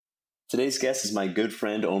Today's guest is my good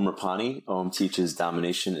friend, Om Rapani. Om teaches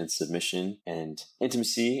domination and submission and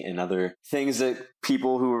intimacy and other things that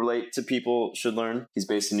people who relate to people should learn. He's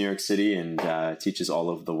based in New York City and teaches all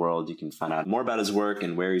over the world. You can find out more about his work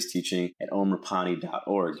and where he's teaching at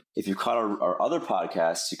omrapani.org. If you caught our other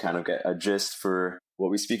podcasts, you kind of get a gist for what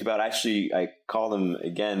we speak about. Actually, I call them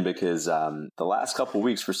again because the last couple of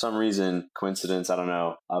weeks, for some reason, coincidence, I don't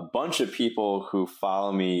know, a bunch of people who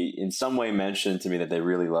follow me in some way mentioned to me that they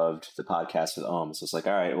really loved the podcast with Om. So it's like,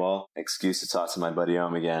 all right, well, excuse to talk to my buddy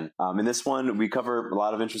Om again. In this one, we cover a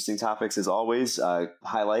lot of interesting topics as always.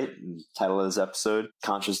 Highlight, title of this episode,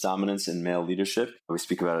 Conscious Dominance and Male Leadership. We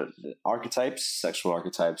speak about archetypes, sexual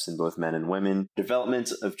archetypes in both men and women,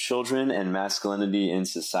 development of children and masculinity in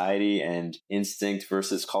society, and instinct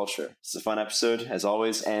versus culture. It's a fun episode, as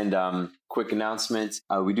always. And quick announcement,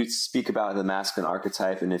 we do speak about the masculine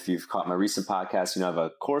archetype. And if you've caught my recent podcast, you know I have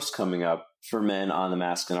a course coming up for men on the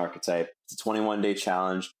masculine archetype. It's a 21-day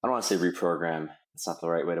challenge. I don't want to say reprogram. That's not the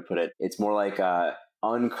right way to put it. It's more like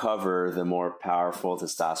uncover the more powerful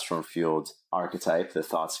testosterone-fueled archetype, the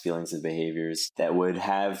thoughts, feelings, and behaviors that would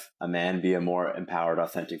have a man be a more empowered,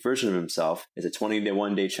 authentic version of himself. It's a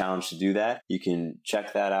 21-day challenge to do that. You can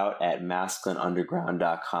check that out at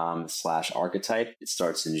masculineunderground.com/archetype. It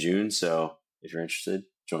starts in June, so if you're interested,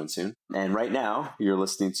 join soon. And right now, you're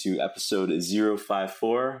listening to episode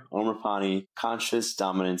 054, Om Rapani, Conscious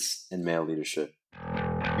Dominance and Male Leadership.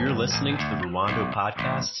 You're listening to the Rwando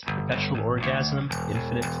Podcast, Perpetual Orgasm,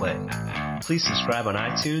 Infinite Play. Please subscribe on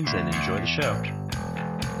iTunes and enjoy the show.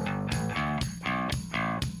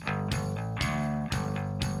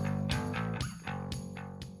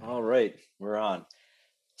 All right, we're on.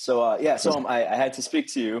 So I had to speak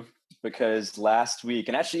to you because last week,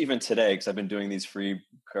 and actually even today, because I've been doing these free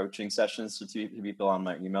coaching sessions to people on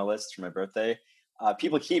my email list for my birthday,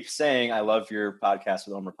 people keep saying, I love your podcast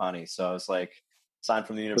with Om Rapani. So I was like, sign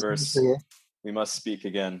from the universe, we must speak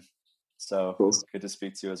again. So cool. Good to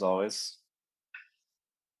speak to you as always.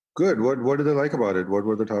 Good. What did they like about it? What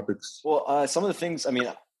were the topics? Well, some of the things,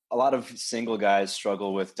 a lot of single guys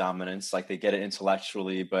struggle with dominance. Like they get it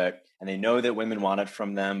intellectually, and they know that women want it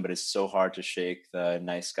from them, but it's so hard to shake the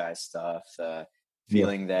nice guy stuff, the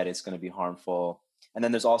feeling that it's going to be harmful. And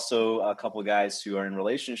then there's also a couple of guys who are in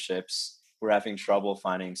relationships who are having trouble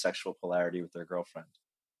finding sexual polarity with their girlfriend.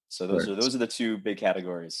 So those are the two big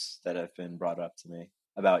categories that have been brought up to me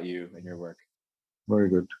about you and your work. Very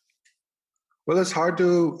good. Well, it's hard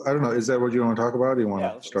to, I don't know, is that what you want to talk about? Do you want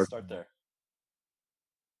to let's start there.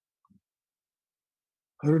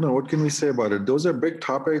 I don't know. What can we say about it? Those are big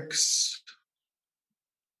topics.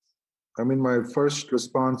 My first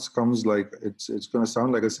response comes like, it's going to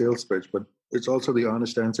sound like a sales pitch, but it's also the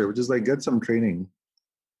honest answer, which is like, get some training.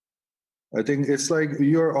 I think it's like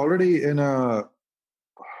you're already in a,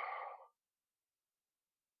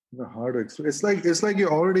 hard to explain. It's like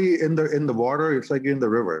you're already in the water. It's like you're in the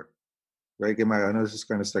river. Like I know this is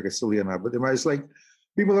kind of like a silly enough, but it's like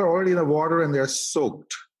people are already in the water and they're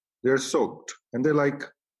soaked. And they're like,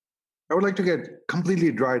 I would like to get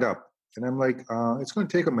completely dried up. And I'm like, it's going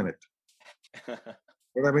to take a minute. But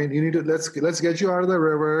you need to let's get you out of the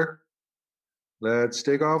river. Let's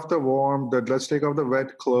take off let's take off the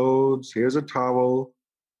wet clothes. Here's a towel.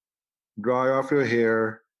 Dry off your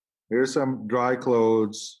hair. Here's some dry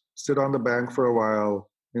clothes. Sit on the bank for a while.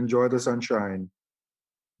 Enjoy the sunshine.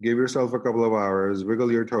 Give yourself a couple of hours.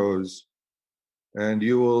 Wiggle your toes. And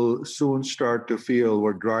you will soon start to feel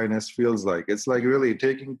what dryness feels like. It's like really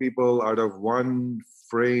taking people out of one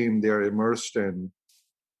frame they're immersed in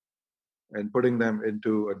and putting them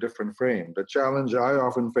into a different frame. The challenge I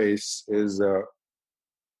often face is,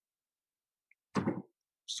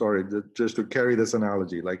 just to carry this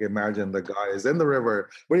analogy, like imagine the guy is in the river,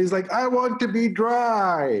 but he's like, I want to be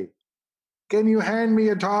dry. Can you hand me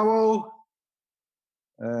a towel?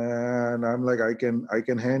 And I'm like, I can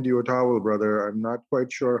hand you a towel, brother. I'm not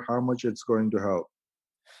quite sure how much it's going to help.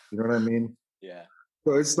 You know what I mean? Yeah.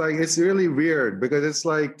 So it's like, it's really weird because it's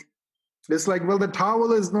like, well, the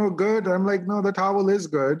towel is no good. I'm like, no, the towel is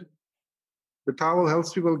good. The towel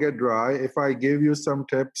helps people get dry. If I give you some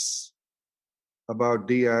tips about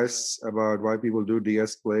DS, about why people do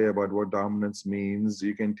DS play, about what dominance means,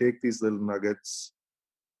 you can take these little nuggets.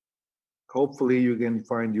 Hopefully you can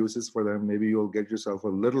find uses for them. Maybe you'll get yourself a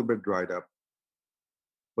little bit dried up.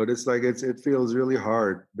 But it's like, it feels really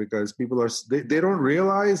hard because people they don't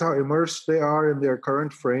realize how immersed they are in their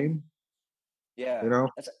current frame. Yeah.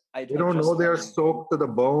 They don't know they're soaked to the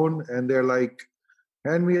bone and they're like,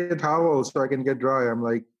 hand me a towel so I can get dry. I'm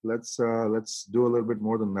like, let's do a little bit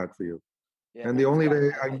more than that for you. Yeah, and the only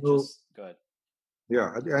way I know. Go ahead.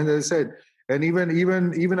 Yeah. And as I said, And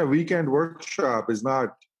even a weekend workshop is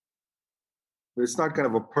not, it's not kind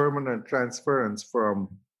of a permanent transference from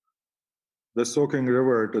the soaking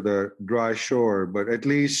river to the dry shore, but at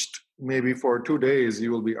least maybe for 2 days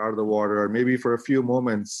you will be out of the water, or maybe for a few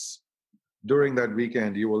moments during that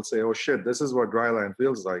weekend you will say, oh shit, this is what dry land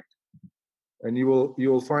feels like. And you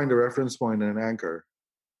will find a reference point and an anchor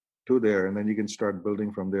to there, and then you can start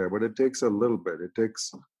building from there. But it takes a little bit. It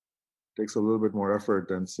takes a little bit more effort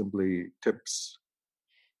than simply tips.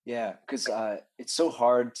 Yeah, because it's so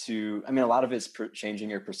hard to, I mean, a lot of it's changing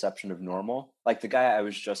your perception of normal. Like the guy I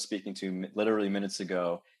was just speaking to literally minutes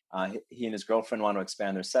ago, he and his girlfriend want to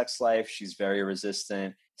expand their sex life. She's very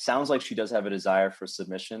resistant. Sounds like she does have a desire for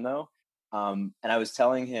submission, though. And I was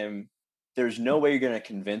telling him, there's no way you're going to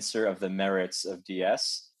convince her of the merits of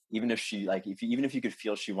DS, even if she, like, even if you could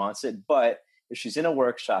feel she wants it. But if she's in a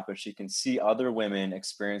workshop, if she can see other women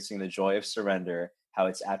experiencing the joy of surrender, how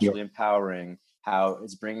it's actually empowering, how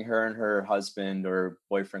it's bringing her and her husband or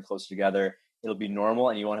boyfriend closer together, it'll be normal,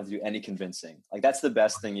 and you won't have to do any convincing. Like, that's the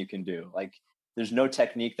best thing you can do. Like, there's no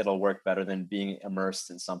technique that'll work better than being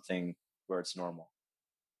immersed in something where it's normal.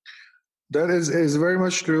 That is very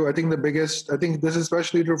much true. I think I think this is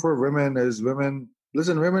especially true for women, is women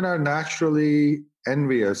are naturally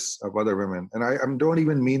envious of other women. And I don't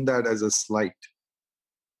even mean that as a slight.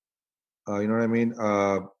 You know what I mean?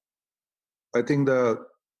 I think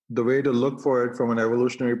the way to look for it from an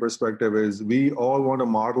evolutionary perspective is we all want to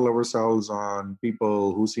model ourselves on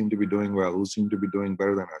people who seem to be doing well, who seem to be doing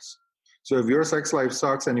better than us. So if your sex life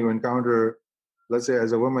sucks and you encounter, let's say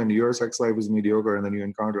as a woman, your sex life is mediocre, and then you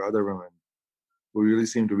encounter other women who really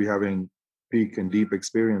seem to be having peak and deep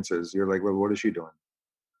experiences, you're like, well, what is she doing?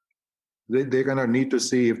 They kind of need to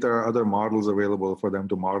see if there are other models available for them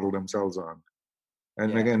to model themselves on.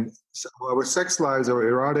 And again, our sex lives, our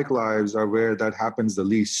erotic lives are where that happens the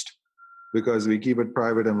least, because we keep it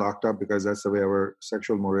private and locked up, because that's the way our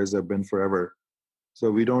sexual mores have been forever.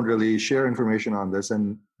 So we don't really share information on this,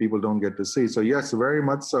 and people don't get to see. So yes, very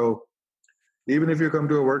much so. Even if you come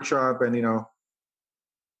to a workshop and,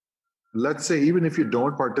 let's say even if you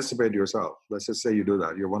don't participate yourself, let's just say you do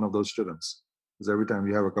that, you're one of those students. Because every time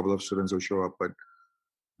you have a couple of students who show up but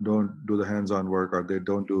don't do the hands-on work, or they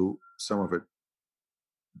don't do some of it,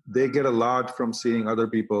 they get a lot from seeing other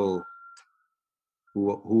people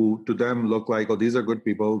who to them look like, oh, these are good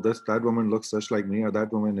people. That woman looks such like me, or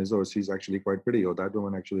that woman is, or she's actually quite pretty, or that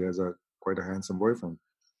woman actually has quite a handsome boyfriend.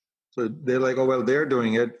 So they're like, oh, well, they're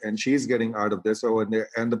doing it, and she's getting out of this. Oh,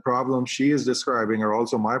 and the problems she is describing are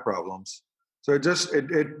also my problems. So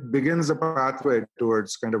it begins a pathway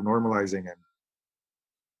towards kind of normalizing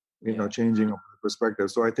and changing perspective.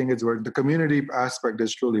 So I think it's where the community aspect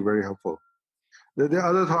is truly very helpful. The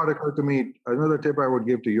other thought occurred to me, another tip I would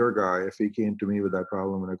give to your guy if he came to me with that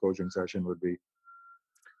problem in a coaching session would be,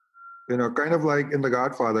 kind of like in The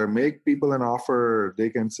Godfather, make people an offer they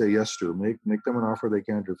can say yes to. Make them an offer they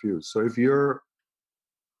can't refuse. So if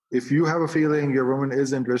you have a feeling your woman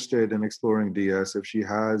is interested in exploring DS, if she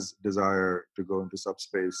has desire to go into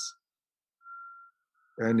subspace,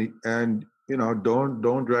 and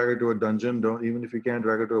don't drag her to a dungeon. Even if you can't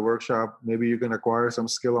drag her to a workshop, maybe you can acquire some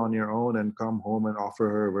skill on your own and come home and offer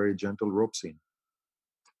her a very gentle rope scene.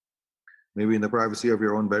 Maybe in the privacy of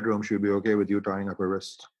your own bedroom, she'll be okay with you tying up her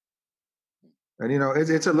wrist. And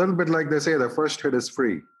it's a little bit like they say, the first hit is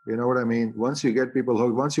free. You know what I mean? Once you get people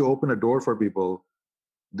hooked, once you open a door for people,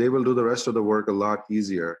 they will do the rest of the work a lot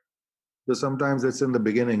easier. So sometimes it's in the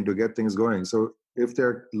beginning to get things going. So if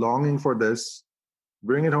they're longing for this,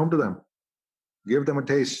 bring it home to them. Give them a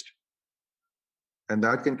taste. And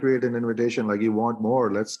that can create an invitation, like, you want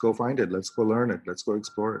more, let's go find it. Let's go learn it. Let's go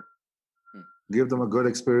explore it. Give them a good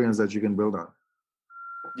experience that you can build on.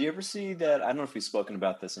 Do you ever see that? I don't know if we've spoken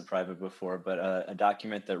about this in private before, but a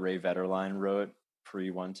document that Ray Vetterline wrote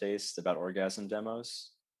pre-One Taste about orgasm demos?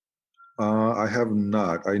 I have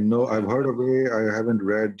not. I know I've heard of Ray. I haven't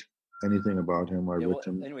read anything about him or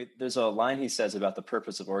written. Anyway, there's a line he says about the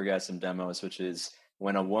purpose of orgasm demos, which is,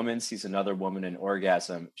 when a woman sees another woman in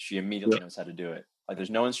orgasm, she immediately knows how to do it. Like, there's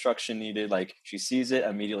no instruction needed. Like, she sees it,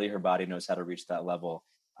 immediately her body knows how to reach that level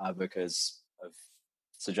because of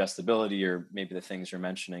suggestibility, or maybe the things you're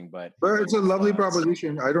mentioning. But it's a lovely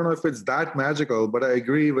proposition. I don't know if it's that magical, but I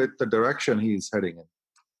agree with the direction he's heading in.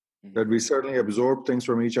 Mm-hmm. That we certainly absorb things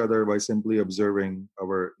from each other by simply observing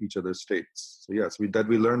each other's states. So yes, we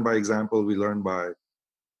learn by example. We learn by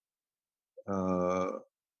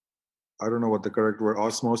I don't know what the correct word.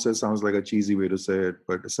 Osmosis sounds like a cheesy way to say it,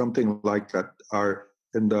 but something like that. Are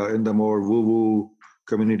in the more woo-woo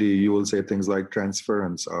community, you will say things like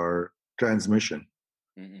transference or transmission.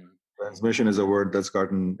 Mm-hmm. Transmission is a word that's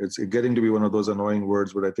it's getting to be one of those annoying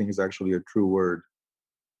words, but I think it's actually a true word.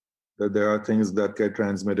 That there are things that get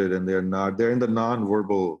transmitted and they're in the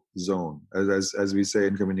non-verbal zone. As we say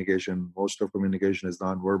in communication, most of communication is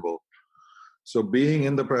non-verbal. So being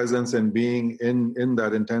in the presence and being in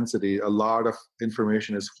that intensity, a lot of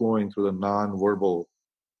information is flowing through the non-verbal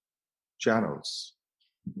channels.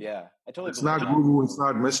 Yeah, I totally. It's not woo-woo, it's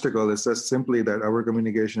not mystical. It's just simply that our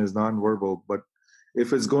communication is non-verbal. But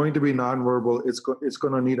if it's going to be non-verbal, it's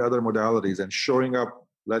going to need other modalities. And showing up,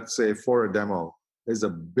 let's say, for a demo is a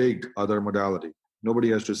big other modality.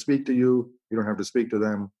 Nobody has to speak to you. You don't have to speak to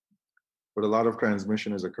them. But a lot of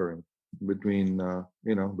transmission is occurring between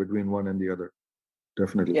one and the other.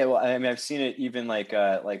 Definitely. Yeah, well, I mean, I've seen it even like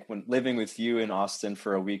when living with you in Austin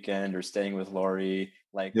for a weekend or staying with Lori.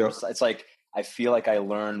 It's like I feel like I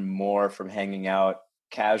learn more from hanging out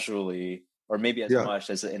casually, or maybe as much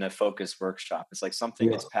as in a focused workshop. It's like something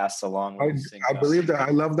gets passed along. I believe that.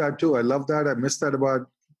 I love that too. I love that. I miss that about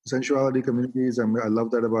sensuality communities. I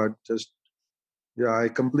love that about I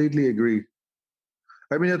completely agree.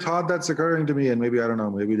 I mean, a thought that's occurring to me, and maybe, I don't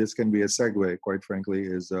know, maybe this can be a segue, quite frankly,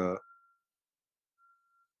 is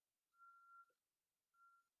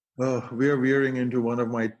we are veering into one of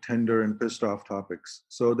my tender and pissed off topics.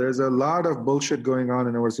 So there's a lot of bullshit going on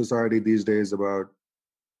in our society these days about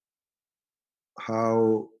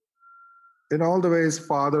how, in all the ways,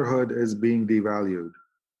 fatherhood is being devalued,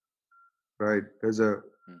 right? There's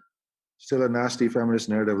still a nasty feminist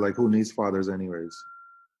narrative like, who needs fathers anyways?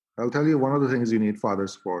 I'll tell you, one of the things you need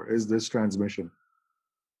fathers for is this transmission.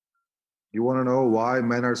 You want to know why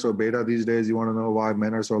men are so beta these days? You want to know why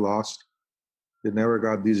men are so lost? They never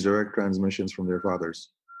got these direct transmissions from their fathers.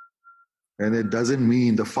 And it doesn't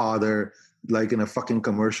mean the father, like in a fucking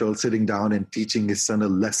commercial, sitting down and teaching his son a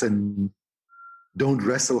lesson. Don't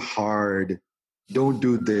wrestle hard. Don't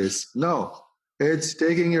do this. No, it's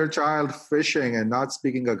taking your child fishing and not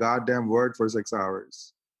speaking a goddamn word for 6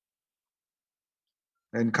 hours.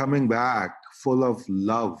 And coming back full of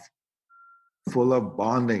love, full of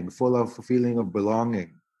bonding, full of a feeling of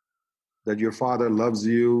belonging. That your father loves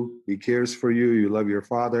you, he cares for you, you love your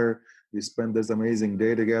father, you spend this amazing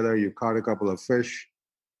day together, you caught a couple of fish.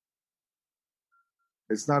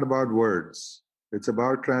 It's not about words. It's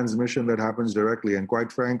about transmission that happens directly. And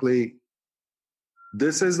quite frankly,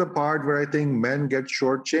 this is the part where I think men get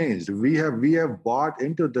shortchanged. We have bought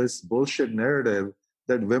into this bullshit narrative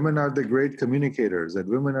that women are the great communicators, that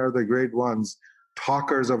women are the great ones,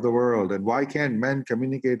 talkers of the world. And why can't men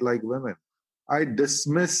communicate like women? I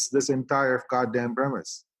dismiss this entire goddamn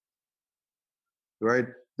premise. Right?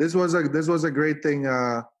 This was a great thing.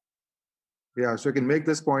 So I can make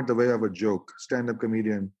this point the way of a joke. Stand-up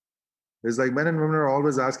comedian. It's like men and women are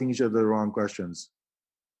always asking each other the wrong questions.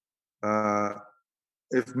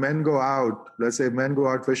 If men go out, let's say men go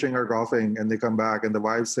out fishing or golfing and they come back and the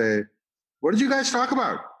wives say, "What did you guys talk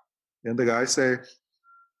about?" And the guys say,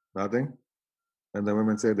 "Nothing." And the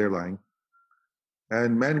women say they're lying.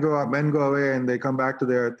 And men go away and they come back to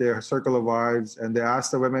their circle of wives and they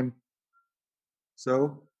ask the women,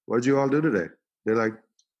 "So, what did you all do today?" They're like,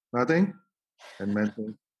 "Nothing." And men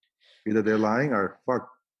think either they're lying or, "Fuck,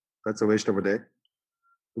 that's a waste of a day."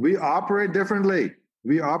 We operate differently.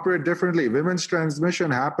 Women's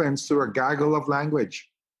transmission happens through a gaggle of language.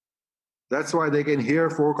 That's why they can hear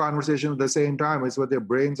 4 conversations at the same time. It's what their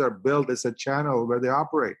brains are built. It's a channel where they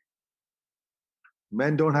operate.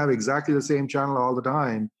 Men don't have exactly the same channel all the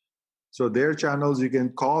time. So their channels, you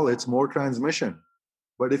can call it's more transmission.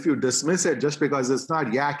 But if you dismiss it just because it's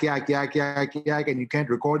not yak, yak, yak, yak, yak, and you can't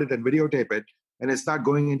record it and videotape it, and it's not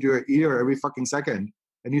going into your ear every fucking second,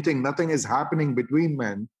 and you think nothing is happening between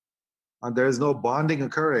men, and there is no bonding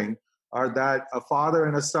occurring, or that a father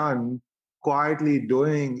and a son quietly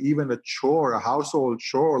doing even a chore, a household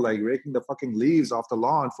chore, like raking the fucking leaves off the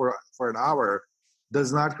lawn for an hour,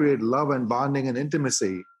 does not create love and bonding and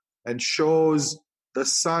intimacy and shows the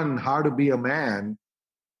son how to be a man,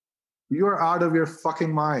 you're out of your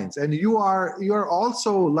fucking minds. And you're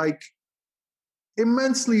also like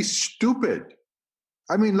immensely stupid.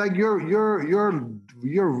 I mean, like your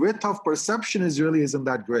width of perception isn't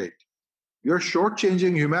that great. You're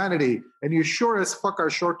shortchanging humanity, and you sure as fuck are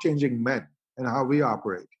shortchanging men and how we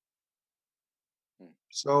operate.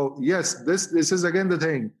 So yes, this is again the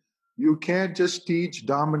thing. You can't just teach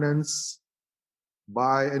dominance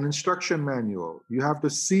by an instruction manual. You have to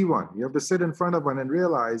see one. You have to sit in front of one and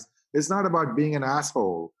realize it's not about being an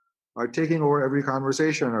asshole or taking over every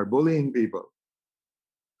conversation or bullying people.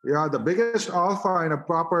 Yeah, the biggest alpha in a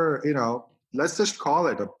proper, let's just call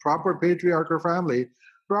it a proper patriarchal family,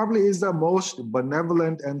 probably is the most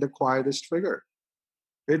benevolent and the quietest figure.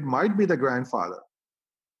 It might be the grandfather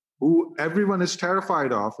who everyone is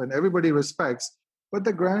terrified of and everybody respects, but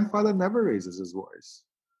the grandfather never raises his voice.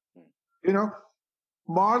 You know,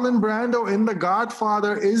 Marlon Brando in The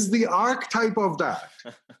Godfather is the archetype of that.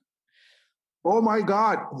 Oh my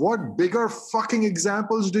God, what bigger fucking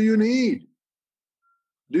examples do you need?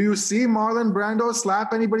 Do you see Marlon Brando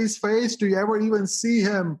slap anybody's face? Do you ever even see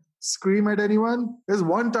him scream at anyone? There's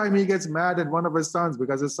one time he gets mad at one of his sons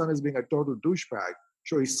because his son is being a total douchebag.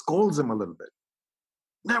 So he scolds him a little bit.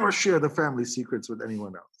 Never share the family secrets with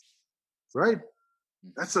anyone else, right?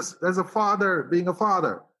 That's a father being a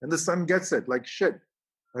father. And the son gets it, like, shit,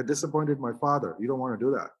 I disappointed my father. You don't want to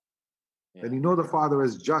do that. Yeah. And you know the father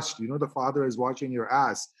is just. You know the father is watching your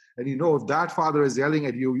ass. And you know if that father is yelling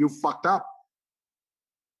at you, you fucked up.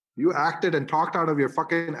 You acted and talked out of your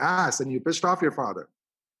fucking ass and you pissed off your father.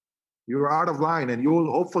 You were out of line and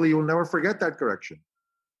hopefully you'll never forget that correction.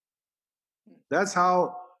 That's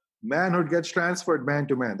how manhood gets transferred man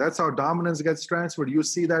to man. That's how dominance gets transferred. You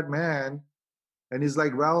see that man and he's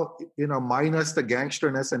like, well, minus the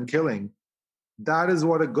gangsterness and killing. That is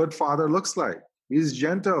what a good father looks like. He's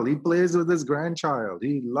gentle. He plays with his grandchild.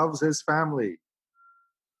 He loves his family.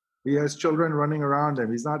 He has children running around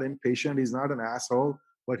him. He's not impatient. He's not an asshole,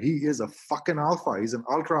 but he is a fucking alpha. He's an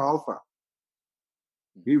ultra alpha.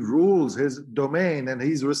 He rules his domain and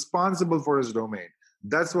he's responsible for his domain.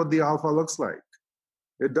 That's what the alpha looks like.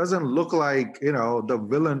 It doesn't look like, the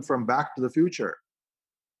villain from Back to the Future.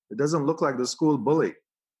 It doesn't look like the school bully.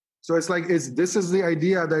 So it's like, this is the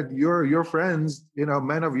idea that your friends,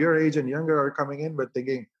 men of your age and younger are coming in with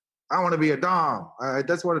thinking, I want to be a dom.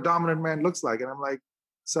 That's what a dominant man looks like. And I'm like,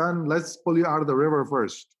 son, let's pull you out of the river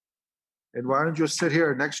first. And why don't you sit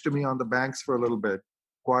here next to me on the banks for a little bit,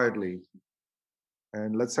 quietly,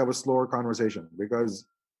 and let's have a slower conversation. Because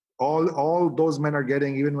all those men are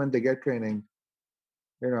getting, even when they get training,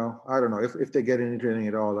 I don't know if they get any training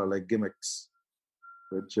at all, are like gimmicks.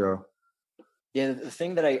 Which, yeah, the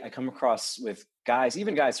thing that I come across with guys,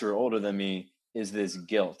 even guys who are older than me, is this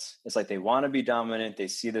guilt. It's like they want to be dominant. They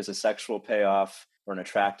see there's a sexual payoff or an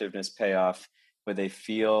attractiveness payoff, but they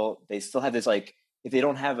feel they still have this, like, if they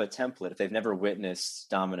don't have a template, if they've never witnessed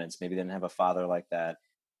dominance, maybe they didn't have a father like that,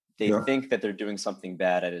 they think that they're doing something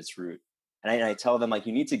bad at its root. And I tell them, like,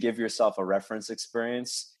 you need to give yourself a reference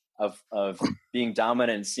experience of being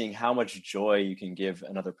dominant and seeing how much joy you can give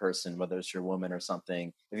another person, whether it's your woman or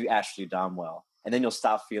something, if you actually dom well. And then you'll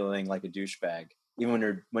stop feeling like a douchebag,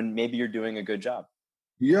 even when maybe you're doing a good job.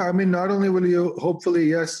 Yeah, I mean, not only will you, hopefully,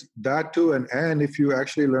 yes, that too. And if you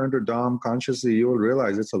actually learn to dom consciously, you will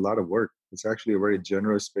realize it's a lot of work. It's actually a very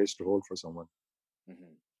generous space to hold for someone.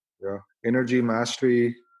 Mm-hmm. Yeah. Energy,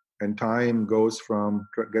 mastery, and time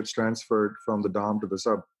gets transferred from the dom to the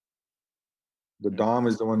sub. The dom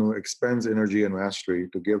is the one who expends energy and mastery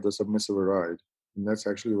to give the submissive a ride. And that's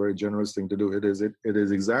actually a very generous thing to do. It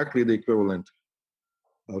is exactly the equivalent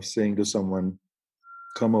of saying to someone,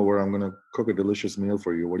 come over, I'm going to cook a delicious meal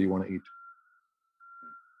for you. What do you want to eat?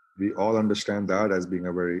 We all understand that as being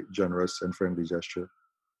a very generous and friendly gesture.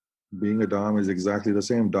 Being a dom is exactly the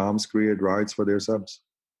same. Doms create rides for their subs.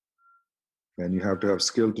 And you have to have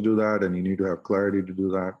skill to do that, and you need to have clarity to do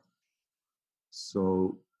that.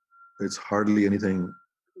 So it's hardly anything.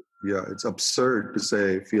 Yeah, it's absurd to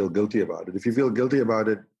say feel guilty about it. If you feel guilty about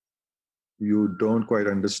it, you don't quite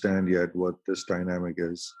understand yet what this dynamic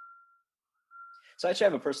is. So I actually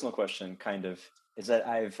have a personal question, kind of, is that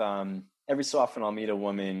I've every so often I'll meet a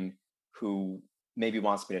woman who maybe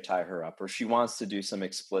wants me to tie her up, or she wants to do some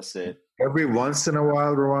explicit. Every once in a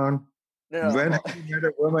while, Rohan. No, when have you met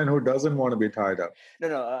a woman who doesn't want to be tied up?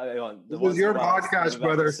 No. This is your podcast,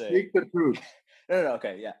 brother. Speak the truth. No.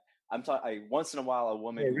 Okay, yeah. I'm talking. Once in a while, a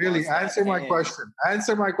woman. Hey, really, answer my question.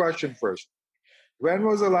 Answer my question first. When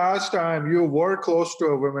was the last time you were close to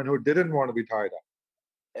a woman who didn't want to be tied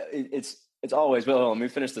up? It's always. Well, let me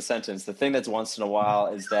finish the sentence. The thing that's once in a while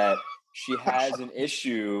is that she has an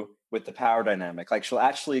issue with the power dynamic. Like, she'll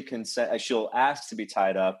actually consent. She'll ask to be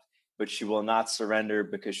tied up, but she will not surrender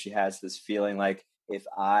because she has this feeling like, if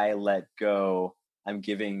I let go, I'm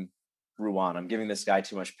giving this guy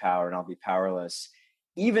too much power and I'll be powerless.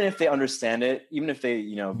 Even if they understand it, even if they,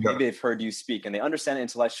 maybe they've heard you speak and they understand it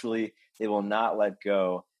intellectually, they will not let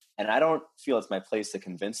go. And I don't feel it's my place to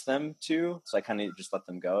convince them to. So I kind of just let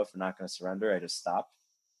them go. If they're not going to surrender, I just stop.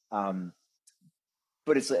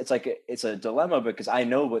 But it's like it's a dilemma because I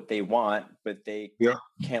know what they want, but they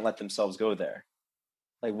can't let themselves go there.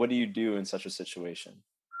 Like, what do you do in such a situation?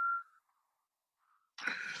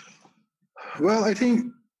 Well, I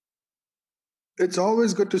think it's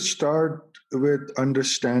always good to start with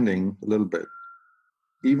understanding a little bit.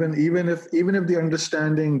 Even if the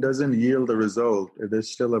understanding doesn't yield the result, it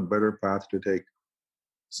is still a better path to take.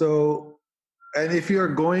 So, and if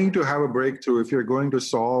you're going to have a breakthrough, if you're going to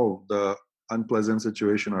solve the unpleasant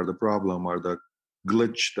situation or the problem or the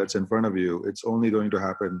glitch that's in front of you, it's only going to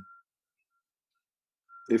happen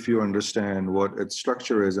if you understand what its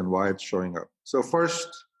structure is and why it's showing up. So, first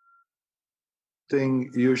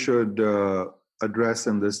thing you should address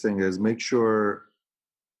in this thing is make sure.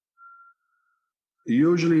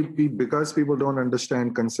 Usually, because people don't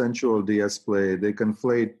understand consensual DS play, they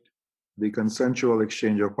conflate the consensual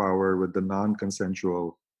exchange of power with the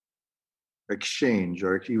non-consensual exchange,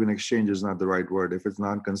 or even exchange is not the right word. If it's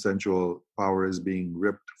non-consensual, power is being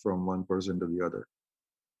ripped from one person to the other.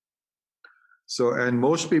 So, and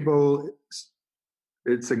most people,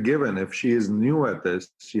 it's a given. If she is new at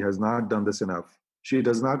this, she has not done this enough. She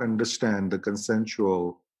does not understand the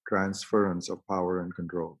consensual transference of power and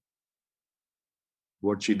control.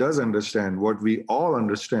 What she does understand, what we all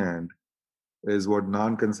understand, is what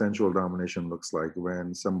non-consensual domination looks like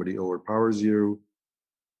when somebody overpowers you,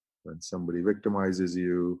 when somebody victimizes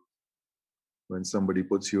you, when somebody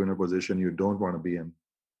puts you in a position you don't want to be in,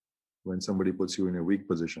 when somebody puts you in a weak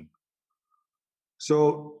position.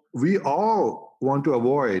 So we all want to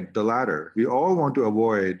avoid the latter. We all want to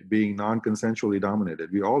avoid being non-consensually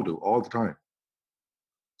dominated. We all do, all the time.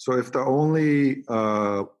 So if the only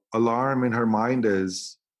alarm in her mind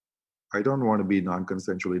is, I don't want to be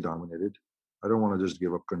non-consensually dominated, I don't want to just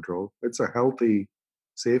give up control, it's a healthy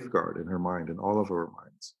safeguard in her mind, in all of our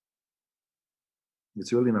minds.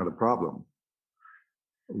 It's really not a problem.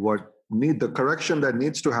 The correction that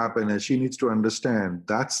needs to happen is she needs to understand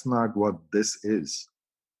that's not what this is.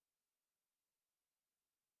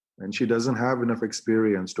 And she doesn't have enough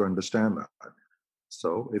experience to understand that.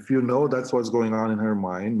 So if you know that's what's going on in her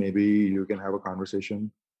mind, maybe you can have a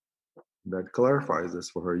conversation that clarifies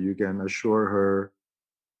this for her. You can assure her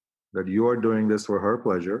that you are doing this for her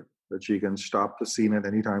pleasure, that she can stop the scene at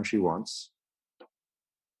any time she wants.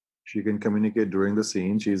 She can communicate during the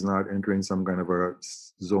scene. She's not entering some kind of a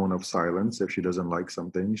zone of silence. If she doesn't like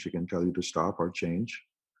something, she can tell you to stop or change.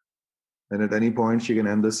 And at any point, she can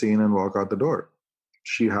end the scene and walk out the door.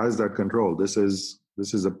 She has that control. This is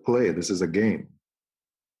a play. This is a game.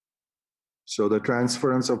 So the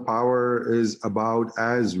transference of power is about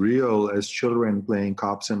as real as children playing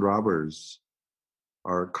cops and robbers,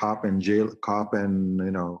 or cop and jailer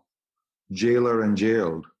and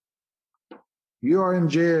jailed. You are in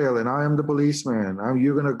jail and I am the policeman.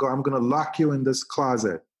 I'm gonna lock you in this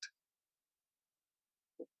closet.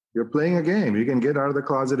 You're playing a game. You can get out of the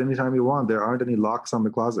closet anytime you want. There aren't any locks on the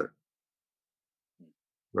closet.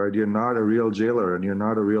 Right? You're not a real jailer and you're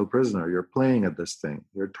not a real prisoner. You're playing at this thing.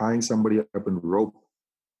 You're tying somebody up in rope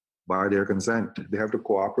by their consent. They have to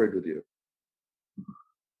cooperate with you.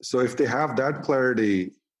 So if they have that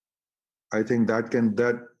clarity, I think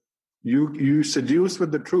that you seduce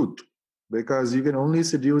with the truth, because you can only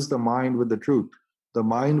seduce the mind with the truth. The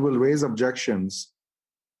mind will raise objections.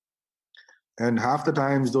 And half the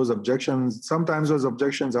times sometimes those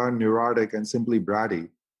objections are neurotic and simply bratty.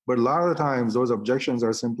 But a lot of the times those objections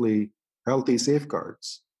are simply healthy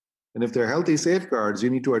safeguards. And if they're healthy safeguards, you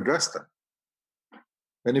need to address them.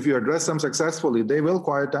 And if you address them successfully, they will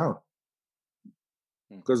quiet down.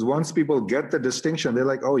 Because once people get the distinction, they're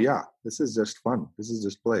like, oh yeah, this is just fun. This is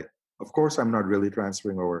just play. Of course, I'm not really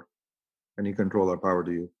transferring over any control or power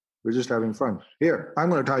to you. We're just having fun. Here, I'm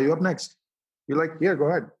going to tie you up next. You're like, yeah, go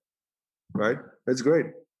ahead. Right? It's great.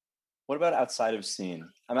 What about outside of scene?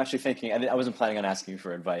 I'm actually thinking, I wasn't planning on asking you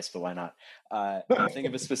for advice, but why not? I'm thinking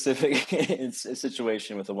of a specific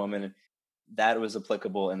situation with a woman that was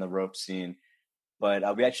applicable in the rope scene.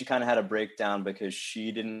 But we actually kind of had a breakdown because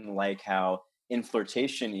she didn't like how in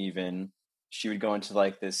flirtation even, she would go into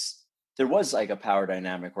like this, there was like a power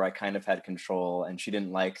dynamic where I kind of had control and she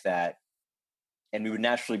didn't like that. And we would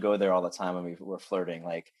naturally go there all the time when we were flirting.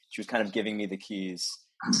 Like she was kind of giving me the keys.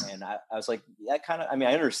 And I was like, yeah,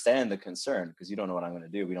 I understand the concern because you don't know what I'm going to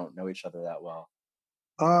do. We don't know each other that well.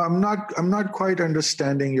 I'm not quite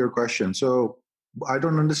understanding your question. So I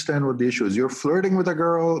don't understand what the issue is. You're flirting with a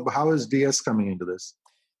girl. How is DS coming into this?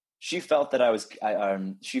 She felt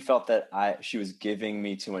that she was giving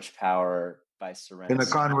me too much power by surrendering. In a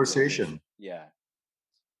conversation. Yeah.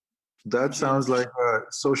 That sounds like a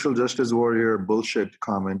social justice warrior bullshit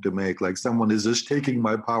comment to make. Like someone is just taking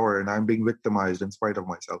my power and I'm being victimized in spite of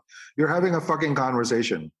myself. You're having a fucking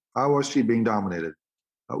conversation. How was she being dominated?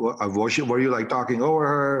 Were you like talking over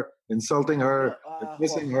her, insulting her,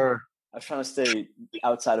 missing her? I was trying to stay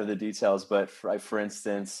outside of the details, but for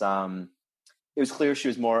instance, it was clear she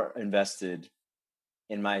was more invested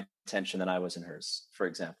in my attention than I was in hers, for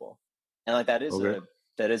example. And like that is Okay.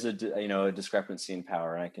 a discrepancy in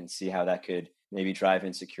power, and I can see how that could maybe drive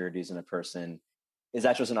insecurities in a person. Is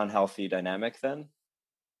that just an unhealthy dynamic then?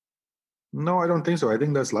 No, I don't think so. I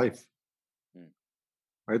think that's life. Hmm.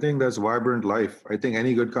 I think that's vibrant life. I think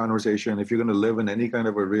any good conversation, if you're going to live in any kind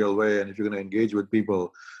of a real way, and if you're going to engage with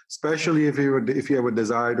people, especially if you have a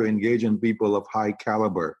desire to engage in people of high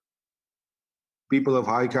caliber,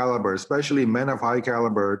 especially men of high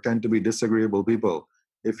caliber, tend to be disagreeable people.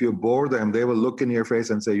 If you bore them, they will look in your face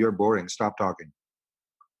and say, "You're boring. Stop talking."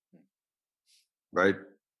 Right?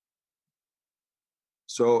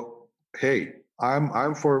 So, hey,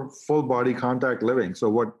 I'm for full body contact living. So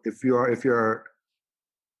what if you're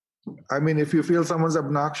I mean, if you feel someone's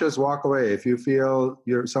obnoxious, walk away. If you feel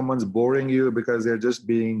someone's boring you because they're just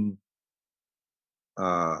being,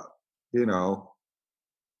 uh, you know,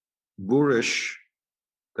 boorish,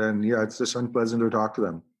 then yeah, it's just unpleasant to talk to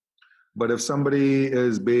them. But if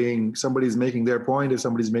somebody's making their point, if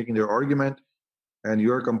somebody's making their argument, and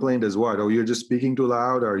your complaint is what? Oh, you're just speaking too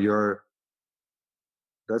loud, or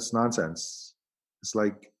that's nonsense. It's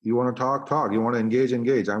like, you want to talk. You want to engage. I'm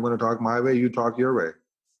going to talk my way. You talk your way.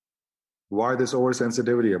 Why this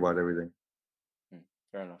oversensitivity about everything?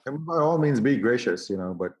 Fair enough. And by all means, be gracious,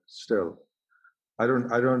 but still, I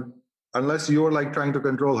don't, unless you're like trying to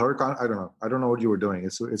control her. I don't know. I don't know what you were doing.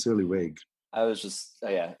 It's really vague. I was just,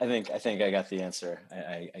 yeah. I think I got the answer.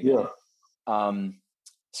 I get Yeah. it.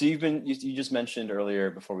 So you just mentioned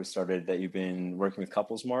earlier before we started that you've been working with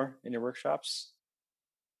couples more in your workshops.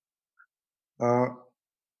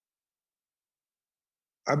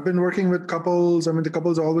 I've been working with couples. I mean, the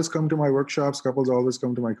couples always come to my workshops. Couples always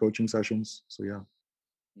come to my coaching sessions. So yeah,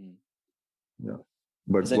 yeah.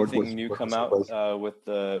 But has anything new come out with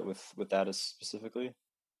that specifically?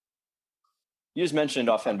 You just mentioned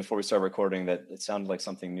offhand before we started recording that it sounded like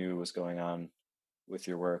something new was going on with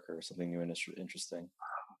your work, or something new and interesting.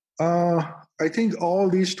 I think all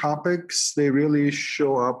these topics, they really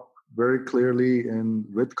show up very clearly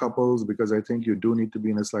with couples, because I think you do need to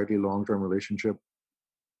be in a slightly long-term relationship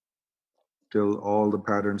till all the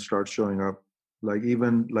patterns start showing up. Like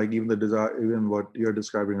even the desire, even what you're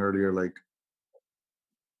describing earlier, like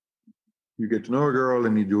you get to know a girl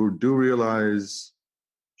and you do realize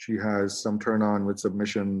she has some turn on with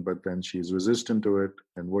submission, but then she's resistant to it.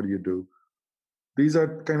 And what do you do? These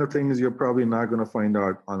are kind of things you're probably not going to find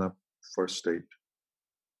out on a first date.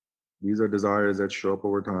 These are desires that show up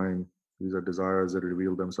over time. These are desires that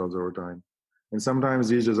reveal themselves over time. And sometimes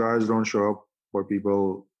these desires don't show up for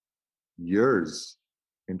people years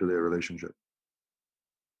into their relationship.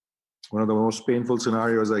 One of the most painful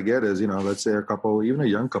scenarios I get is, let's say a couple, even a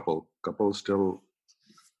young couple still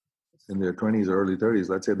in their 20s or early 30s,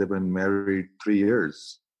 let's say they've been married 3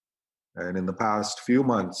 years. And in the past few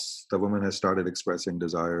months, the woman has started expressing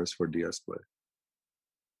desires for DS play.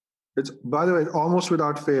 It's, by the way, almost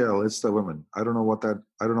without fail, it's the women. I don't know what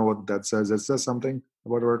that says. It says something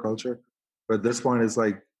about our culture. But at this point, it's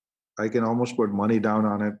like, I can almost put money down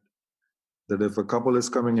on it that if a couple is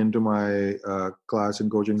coming into my class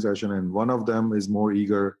and coaching session and one of them is more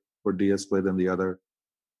eager for DS play than the other,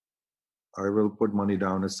 I will put money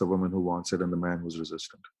down it's the woman who wants it and the man who's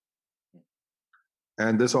resistant.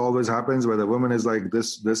 And this always happens where the woman is like,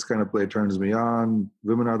 this kind of play turns me on.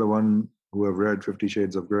 Women are the one who have read 50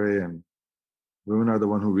 Shades of Grey, and women are the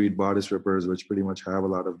one who read Body Strippers, which pretty much have a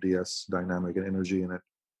lot of DS dynamic and energy in it.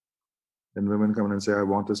 And women come in and say, I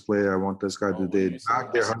want this play, I want this guy. They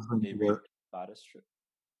back their husband to the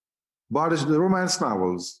the romance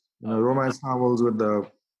novels. Romance novels with the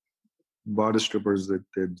body strippers, the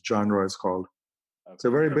genre is called. Okay. It's a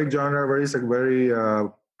very big genre, very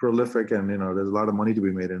prolific, and there's a lot of money to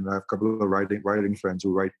be made. And I have a couple of writing friends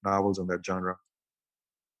who write novels in that genre.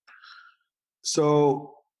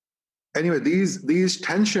 So anyway, these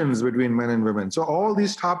tensions between men and women. So all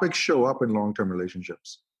these topics show up in long-term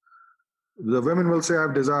relationships. The women will say, I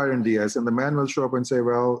have desire in DS, and the man will show up and say,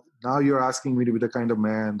 well, now you're asking me to be the kind of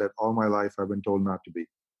man that all my life I've been told not to be.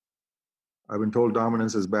 I've been told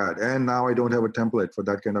dominance is bad, and now I don't have a template for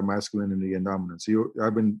that kind of masculinity and dominance.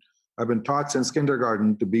 I've been taught since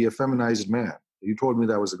kindergarten to be a feminized man. You told me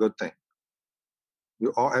that was a good thing.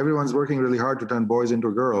 Everyone's working really hard to turn boys into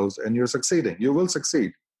girls, and you're succeeding. You will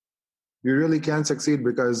succeed. You really can succeed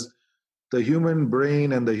because the human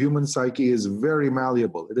brain and the human psyche is very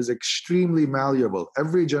malleable. It is extremely malleable.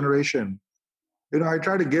 Every generation, I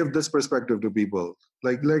try to give this perspective to people.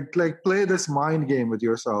 Like play this mind game with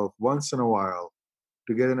yourself once in a while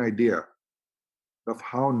to get an idea of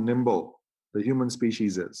how nimble the human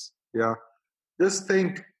species is. Yeah. Just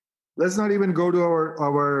think, let's not even go to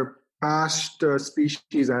our past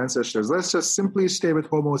species ancestors. Let's just simply stay with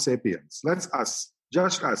Homo sapiens. Let's us,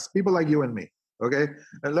 just us, people like you and me. Okay,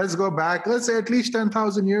 and let's go back. Let's say at least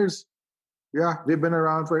 10,000 years. Yeah, we've been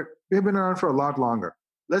around for a lot longer.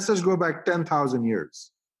 Let's just go back 10,000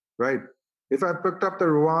 years, right? If I picked up the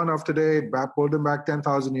Ruan of today, pulled them back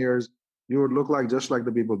 10,000 years, you would look like just like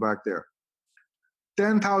the people back there.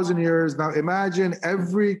 10,000 years. Now imagine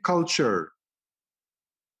every culture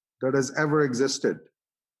that has ever existed.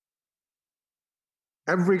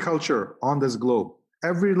 Every culture on this globe,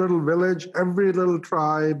 every little village, every little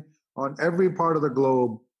tribe on every part of the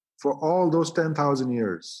globe for all those 10,000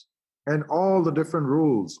 years. And all the different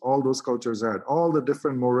rules all those cultures had, all the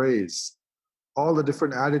different mores, all the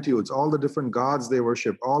different attitudes, all the different gods they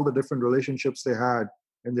worship, all the different relationships they had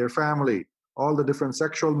in their family, all the different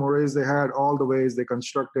sexual mores they had, all the ways they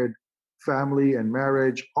constructed family and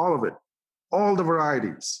marriage, all of it, all the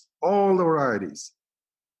varieties, all the varieties.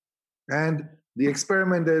 And the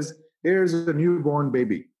experiment is, here's a newborn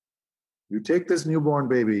baby. You take this newborn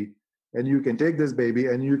baby, and you can take this baby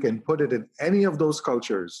and you can put it in any of those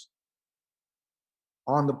cultures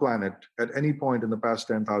on the planet at any point in the past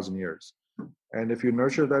 10,000 years. And if you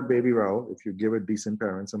nurture that baby well, if you give it decent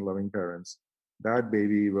parents and loving parents, that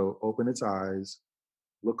baby will open its eyes,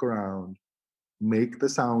 look around, make the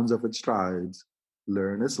sounds of its tribes,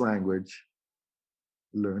 learn its language,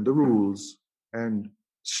 learn the rules, and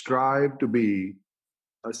strive to be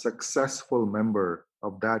a successful member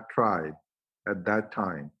of that tribe at that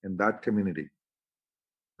time, in that community.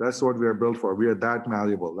 That's what we are built for. We are that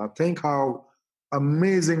malleable. Now think how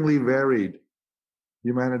amazingly varied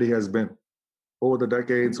humanity has been over the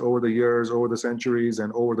decades, over the years, over the centuries,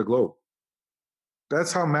 and over the globe.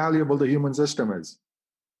 That's how malleable the human system is.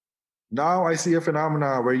 Now I see a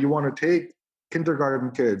phenomena where you want to take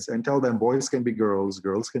kindergarten kids and tell them boys can be girls,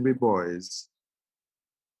 girls can be boys.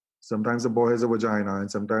 Sometimes a boy has a vagina,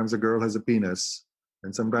 and sometimes a girl has a penis,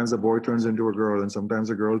 and sometimes a boy turns into a girl, and sometimes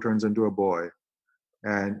a girl turns into a boy.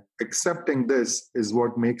 And accepting this is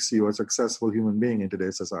what makes you a successful human being in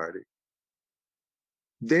today's society.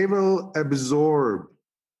 They will absorb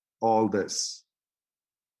all this.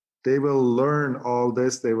 They will learn all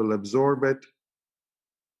this. They will absorb it.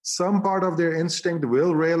 Some part of their instinct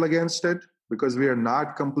will rail against it because we are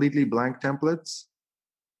not completely blank templates.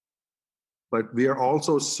 But we are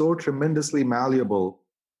also so tremendously malleable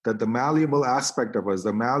that the malleable aspect of us,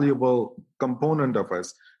 the malleable component of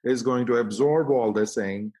us, is going to absorb all this,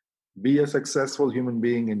 saying, be a successful human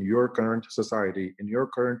being in your current society, in your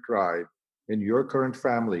current tribe, in your current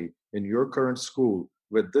family, in your current school,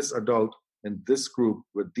 with this adult, in this group,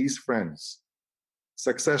 with these friends.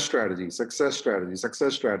 Success strategy, success strategy,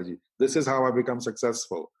 success strategy. This is how I become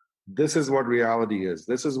successful. This is what reality is.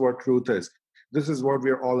 This is what truth is. This is what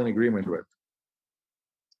we're all in agreement with.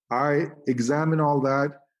 I examine all that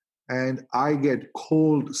and I get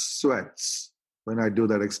cold sweats when I do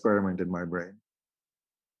that experiment in my brain.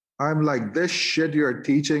 I'm like, this shit you're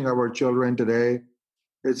teaching our children today,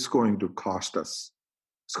 it's going to cost us.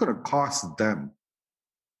 It's going to cost them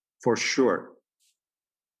for sure.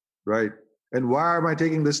 Right? And why am I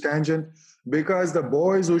taking this tangent? Because the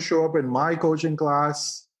boys who show up in my coaching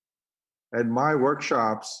class and my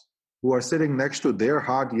workshops, who are sitting next to their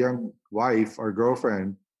hot young wife or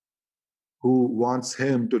girlfriend who wants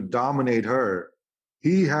him to dominate her,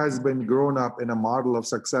 he has been grown up in a model of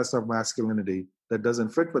success of masculinity that doesn't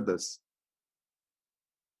fit with this.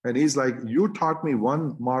 And he's like, you taught me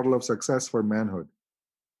one model of success for manhood.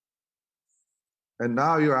 And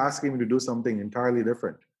now you're asking me to do something entirely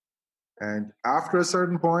different. And after a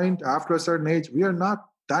certain point, after a certain age, we are not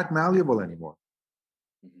that malleable anymore.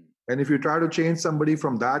 Mm-hmm. And if you try to change somebody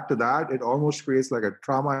from that to that, it almost creates like a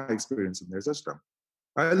trauma experience in their system.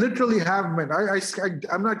 I literally have men.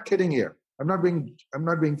 I'm not kidding here. I'm not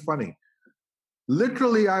being funny.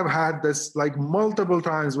 Literally, I've had this like multiple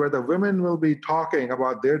times where the women will be talking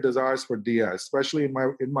about their desires for Dia, especially in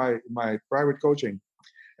my private coaching,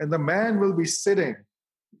 and the man will be sitting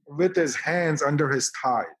with his hands under his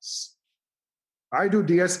thighs. I do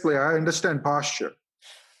DS play. I understand posture.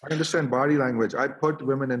 I understand body language. I put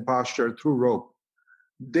women in posture through rope.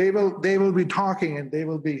 They will be talking and they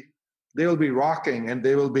will be rocking and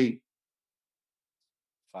they will be.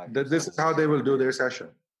 This is how they will do their session.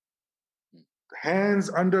 Hands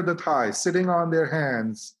under the thighs, sitting on their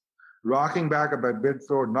hands, rocking back a bit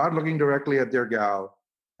forward, not looking directly at their gal,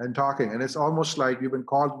 and talking. And it's almost like you've been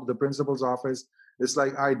called to the principal's office. It's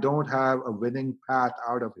like, I don't have a winning path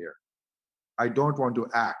out of here. I don't want to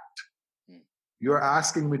act. You're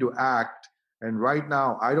asking me to act. And right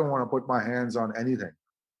now, I don't want to put my hands on anything.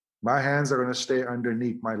 My hands are going to stay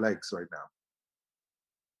underneath my legs right now.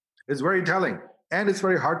 It's very telling, and it's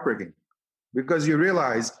very heartbreaking because you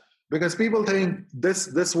realize, because people think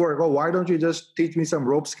this work, oh, why don't you just teach me some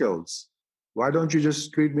rope skills? Why don't you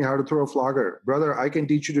just teach me how to throw a flogger? Brother, I can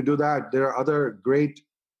teach you to do that. There are other great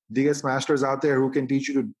DS masters out there who can teach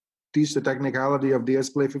you to teach the technicality of DS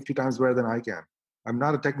play 50 times better than I can. I'm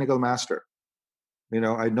not a technical master.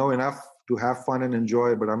 I know enough to have fun and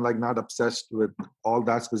enjoy, but I'm like not obsessed with all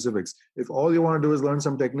that specifics. If all you want to do is learn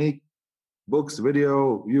some technique, books,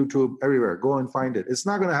 video, YouTube, everywhere, go and find it. It's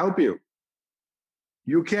not going to help you.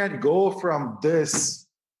 You can't go from this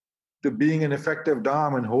to being an effective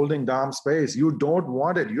Dom and holding Dom space. You don't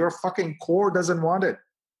want it. Your fucking core doesn't want it.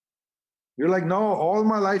 You're like, no, all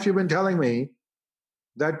my life you've been telling me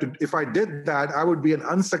that if I did that, I would be an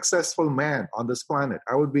unsuccessful man on this planet.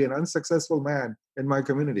 I would be an unsuccessful man in my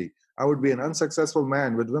community. I would be an unsuccessful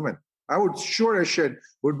man with women. I would sure as shit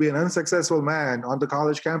would be an unsuccessful man on the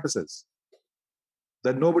college campuses.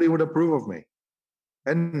 That nobody would approve of me.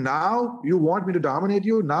 And now you want me to dominate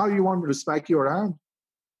you? Now you want me to smack you around?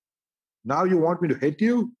 Now you want me to hit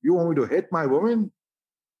you? You want me to hit my woman?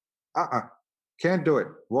 Can't do it.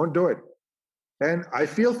 Won't do it. And I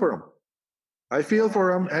feel for him.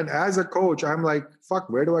 And as a coach, I'm like, fuck,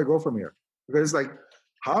 where do I go from here? Because it's like,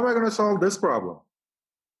 how am I going to solve this problem?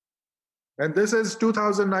 And this is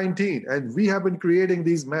 2019, and we have been creating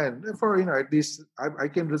these men for, at least, I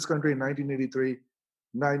came to this country in 1983.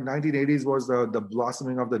 1980s was the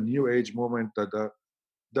blossoming of the new age movement,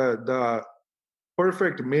 the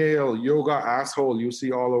perfect male yoga asshole you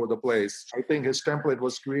see all over the place. I think his template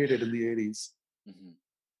was created in the 80s. Mm-hmm.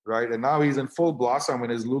 Right? And now he's in full blossom in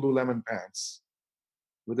his Lululemon pants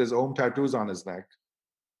with his Om tattoos on his neck.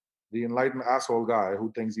 The enlightened asshole guy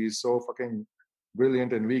who thinks he's so fucking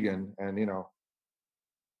brilliant and vegan, and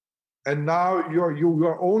and now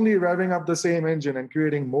you're only revving up the same engine and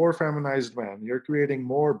creating more feminized men. You're creating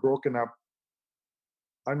more broken up,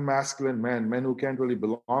 unmasculine men who can't really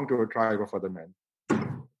belong to a tribe of other men.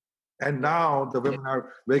 And now the women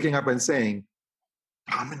are waking up and saying,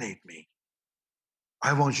 dominate me.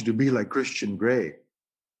 I want you to be like Christian Grey.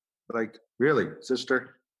 Like, really,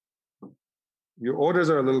 sister? Your orders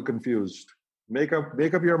are a little confused. Make up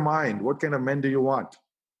your mind. What kind of men do you want?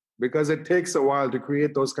 Because it takes a while to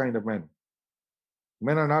create those kind of men.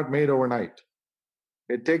 Men are not made overnight.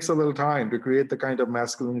 It takes a little time to create the kind of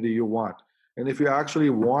masculinity you want. And if you actually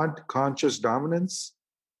want conscious dominance,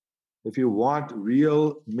 if you want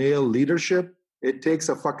real male leadership, it takes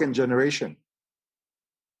a fucking generation.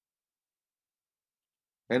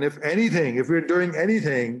 And if we're doing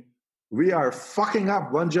anything, we are fucking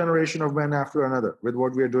up one generation of men after another with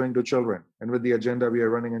what we are doing to children and with the agenda we are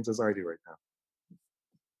running in society right now.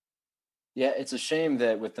 Yeah, it's a shame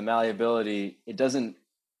that with the malleability, it doesn't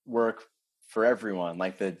work for everyone.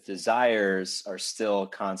 Like the desires are still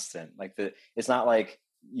constant. Like it's not like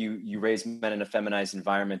you raise men in a feminized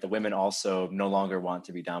environment, the women also no longer want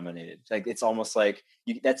to be dominated. Like it's almost like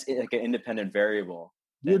that's like an independent variable.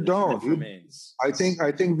 You don't. I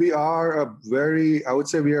think we are I would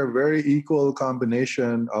say we are a very equal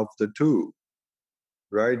combination of the two,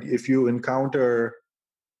 right? If you encounter,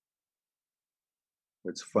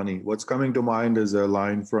 it's funny. What's coming to mind is a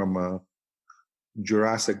line from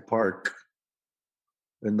Jurassic Park.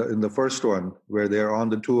 In the first one, where they're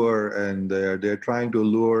on the tour and they're trying to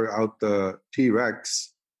lure out the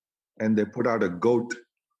T-Rex, and they put out a goat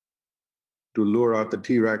to lure out the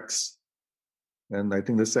T-Rex. And I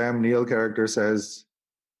think the Sam Neill character says,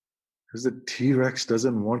 because the T-Rex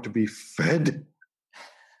doesn't want to be fed.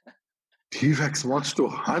 T-Rex wants to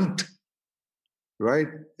hunt, right?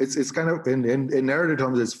 It's kind of, in narrative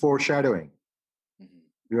terms, it's foreshadowing. Mm-hmm.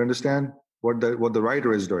 You understand what the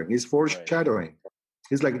writer is doing? He's foreshadowing. Right.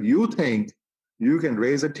 He's like, you think you can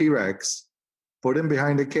raise a T-Rex, put him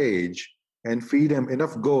behind a cage, and feed him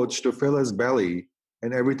enough goats to fill his belly,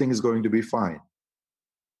 and everything is going to be fine.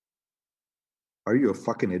 Are you a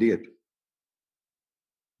fucking idiot?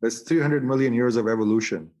 There's 300 million years of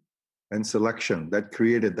evolution and selection that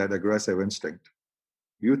created that aggressive instinct.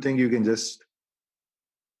 You think you can just...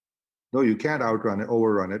 No, you can't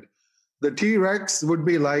overrun it. The T-Rex would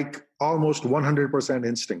be like almost 100%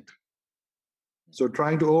 instinct. So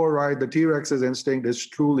trying to override the T-Rex's instinct is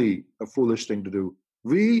truly a foolish thing to do.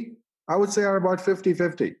 We, I would say, are about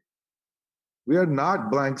 50-50. We are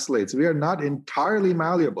not blank slates. We are not entirely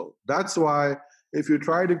malleable. That's why if you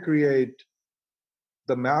try to create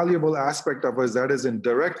the malleable aspect of us that is in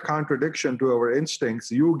direct contradiction to our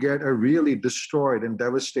instincts, you get a really destroyed and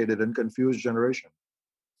devastated and confused generation.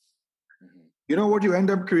 Mm-hmm. You know what you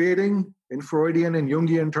end up creating in Freudian and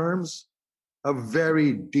Jungian terms? A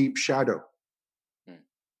very deep shadow.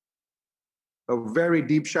 a very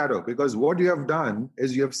deep shadow, because what you have done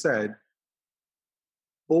is you have said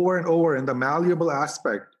over and over in the malleable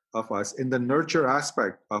aspect of us, in the nurture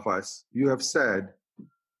aspect of us, you have said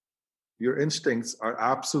your instincts are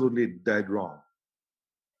absolutely dead wrong.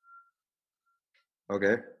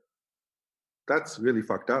 Okay? That's really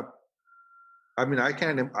fucked up. I mean, I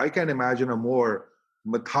can't imagine a more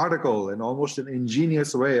methodical and almost an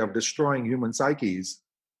ingenious way of destroying human psyches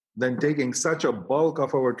than taking such a bulk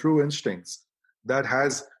of our true instincts that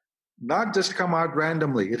has not just come out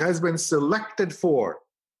randomly, it has been selected for.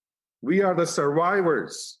 We are the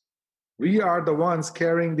survivors. We are the ones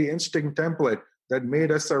carrying the instinct template that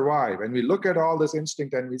made us survive. And we look at all this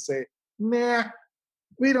instinct and we say, nah,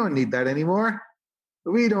 we don't need that anymore.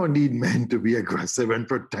 We don't need men to be aggressive and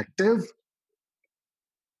protective.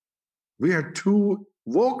 We are too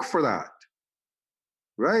woke for that,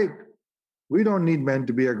 right? We don't need men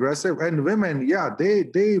to be aggressive. And women, yeah,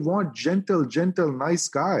 they want gentle, nice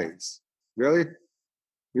guys. Really?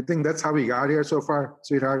 You think that's how we got here so far,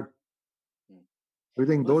 sweetheart? You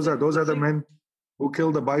think those are the men who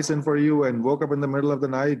killed the bison for you and woke up in the middle of the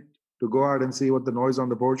night to go out and see what the noise on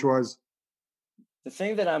the porch was? The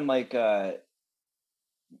thing that I'm like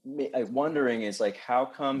wondering is like, how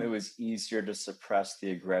come it was easier to suppress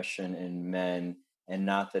the aggression in men and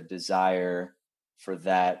not the desire for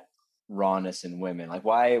that rawness in women? Like,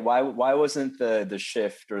 why wasn't the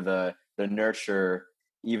shift or the nurture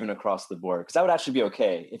even across the board? Because that would actually be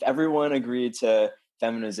okay if everyone agreed to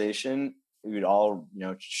feminization. We would all,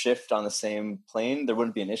 shift on the same plane. There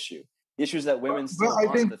wouldn't be an issue. The issue is that women still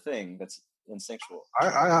want the thing that's instinctual.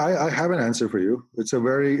 I have an answer for you. It's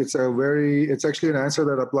actually an answer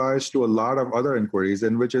that applies to a lot of other inquiries,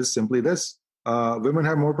 and which is simply this: women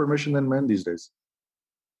have more permission than men these days.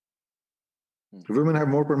 Women have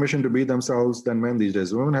more permission to be themselves than men these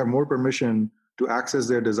days. Women have more permission to access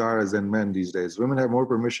their desires than men these days. Women have more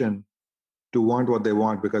permission to want what they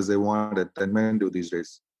want because they want it than men do these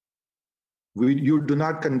days. You do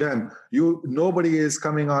not condemn. Nobody is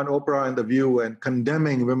coming on Oprah and The View and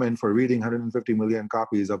condemning women for reading 150 million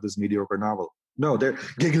copies of this mediocre novel. No, they're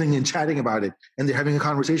giggling and chatting about it, and they're having a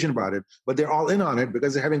conversation about it, but they're all in on it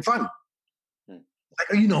because they're having fun.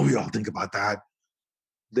 Like, we all think about that.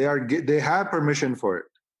 They have permission for it.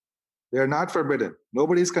 They are not forbidden.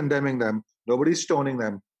 Nobody's condemning them. Nobody's stoning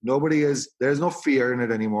them. There's no fear in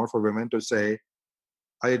it anymore for women to say,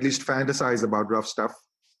 I at least fantasize about rough stuff.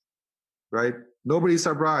 Right? Nobody's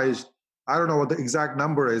surprised. I don't know what the exact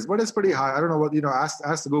number is, but it's pretty high. I don't know what,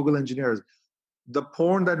 ask the Google engineers. The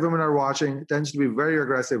porn that women are watching tends to be very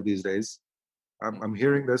aggressive these days. I'm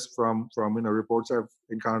hearing this from reports I've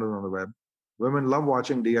encountered on the web. Women love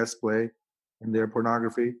watching DS play and their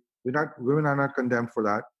pornography. Women are not condemned for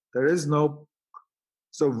that.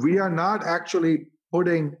 So we are not actually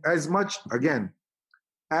putting as much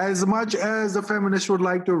as the feminists would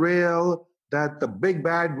like to rail that the big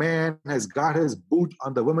bad man has got his boot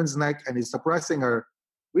on the woman's neck and he's suppressing her.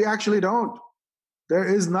 We actually don't. There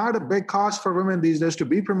is not a big cost for women these days to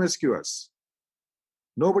be promiscuous.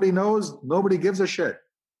 Nobody knows. Nobody gives a shit.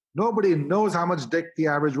 Nobody knows how much dick the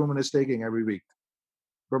average woman is taking every week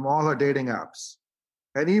from all her dating apps.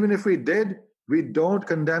 And even if we did, we don't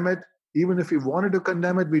condemn it. Even if we wanted to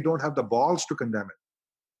condemn it, we don't have the balls to condemn it.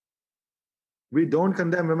 We don't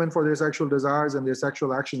condemn women for their sexual desires and their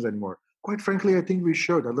sexual actions anymore. Quite frankly, I think we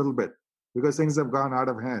should a little bit because things have gone out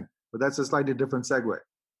of hand. But that's a slightly different segue.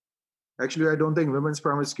 Actually, I don't think women's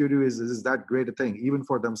promiscuity is that great a thing, even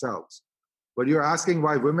for themselves. But you're asking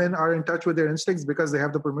why women are in touch with their instincts because they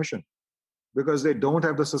have the permission. Because they don't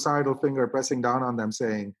have the societal finger pressing down on them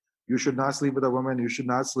saying, you should not sleep with a woman, you should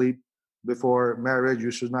not sleep before marriage,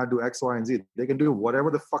 you should not do X, Y, and Z. They can do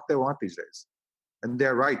whatever the fuck they want these days. And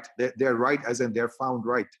they're right. They're right as in they're found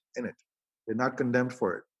right in it. They're not condemned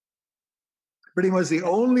for it. Pretty much the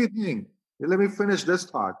only thing, let me finish this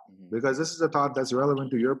thought, because this is a thought that's relevant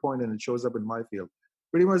to your point and it shows up in my field.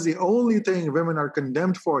 Pretty much the only thing women are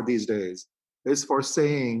condemned for these days is for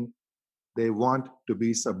saying they want to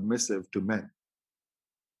be submissive to men.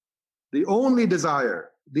 The only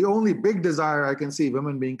big desire I can see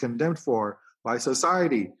women being condemned for by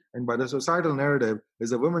society and by the societal narrative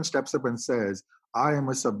is a woman steps up and says, I am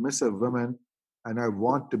a submissive woman and I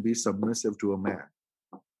want to be submissive to a man.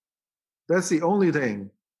 That's the only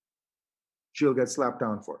thing she'll get slapped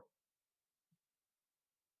down for.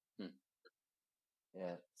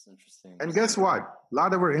 Yeah, it's interesting. And guess what? A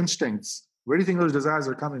lot of her instincts, where do you think those desires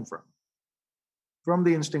are coming from? From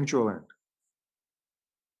the instinctual end.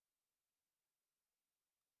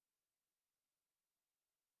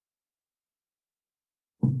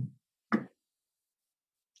 Does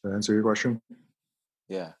that answer your question?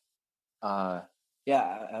 Yeah.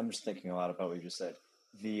 Yeah, I'm just thinking a lot about what you just said.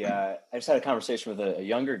 I just had a conversation with a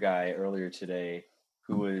younger guy earlier today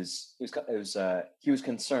who he was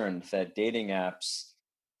concerned that dating apps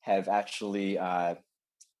have actually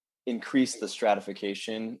increased the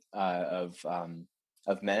stratification of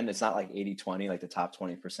men. It's not like 80-20, like the top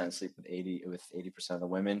 20% sleep with 80% of the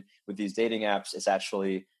women. With these dating apps, it's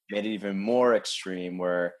actually made it even more extreme,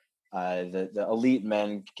 where the elite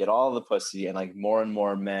men get all the pussy, and like more and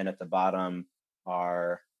more men at the bottom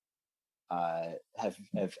are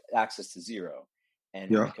have access to zero. And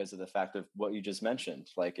because of the fact of what you just mentioned,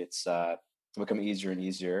 like it's become easier and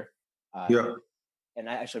easier. And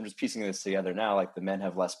I'm just piecing this together now. Like the men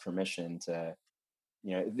have less permission to,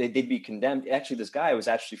 they'd be condemned. Actually, this guy was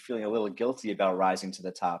actually feeling a little guilty about rising to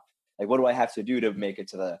the top. Like, what do I have to do to make it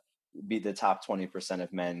to be the top 20%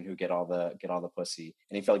 of men who get all the pussy?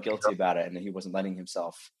 And he felt guilty about it, and he wasn't letting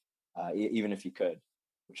himself, even if he could,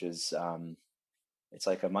 which is it's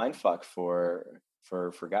like a mind fuck for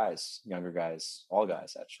guys, younger guys, all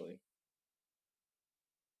guys actually.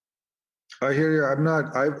 I hear you. I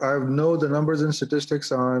know the numbers and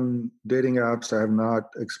statistics on dating apps. I have not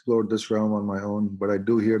explored this realm on my own, but I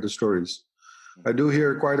do hear the stories. I do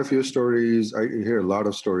hear quite a few stories. I hear a lot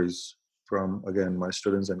of stories from, again, my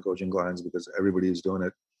students and coaching clients, because everybody is doing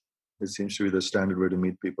it. It seems to be the standard way to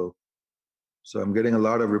meet people. So I'm getting a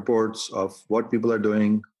lot of reports of what people are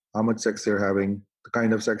doing, how much sex they're having, the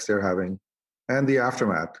kind of sex they're having, and the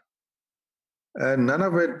aftermath. And none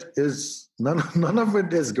of it is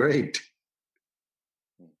great.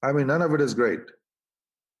 I mean, none of it is great.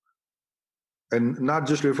 And not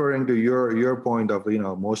just referring to your point of,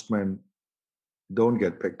 most men don't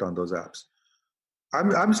get picked on those apps.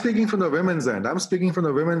 I'm speaking from the women's end. I'm speaking from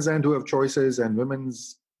the women's end who have choices, and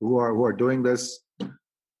women's who are doing this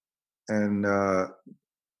and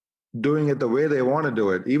doing it the way they want to do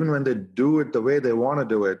it. Even when they do it the way they want to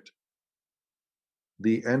do it,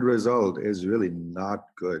 the end result is really not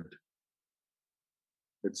good.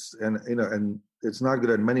 And it's not good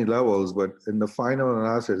at many levels, but in the final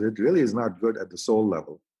analysis, it really is not good at the soul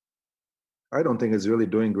level. I don't think it's really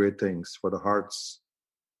doing great things for the hearts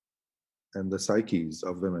and the psyches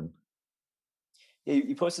of women. Yeah,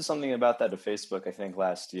 you posted something about that to Facebook, I think,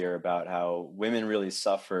 last year, about how women really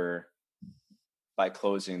suffer by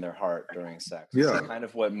closing their heart during sex. Yeah. It's kind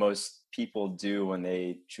of what most people do when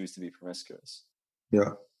they choose to be promiscuous. Yeah.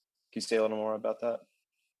 Can you say a little more about that?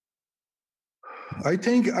 I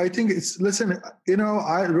think it's, listen,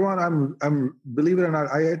 Ruwan, I'm believe it or not,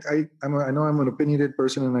 I know I'm an opinionated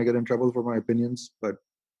person and I get in trouble for my opinions, but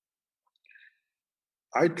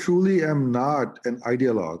I truly am not an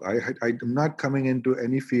ideologue. I'm not coming into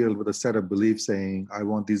any field with a set of beliefs saying I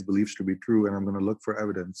want these beliefs to be true, and I'm going to look for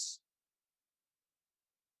evidence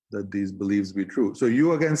that these beliefs be true. So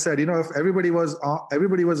you again said, if everybody was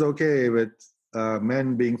okay with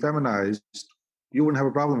men being feminized, you wouldn't have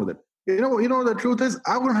a problem with it. You know the truth is,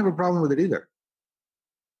 I wouldn't have a problem with it either.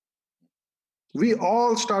 We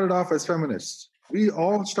all started off as feminists. We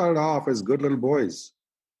all started off as good little boys.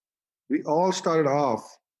 We all started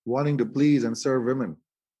off wanting to please and serve women.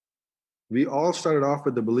 We all started off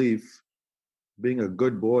with the belief being a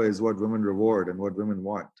good boy is what women reward and what women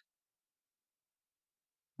want.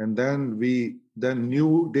 And then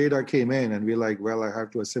new data came in, and we're like, well, I have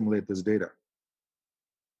to assimilate this data.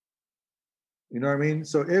 You know what I mean?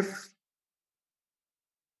 So if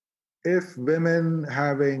women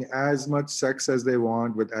having as much sex as they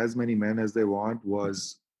want with as many men as they want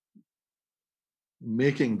was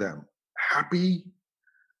making them happy,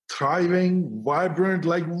 thriving, vibrant,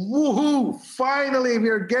 like, woohoo, finally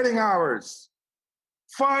we're getting ours.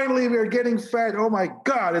 Finally we're getting fed. Oh my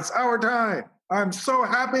God, it's our time. I'm so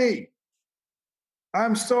happy.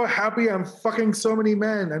 I'm fucking so many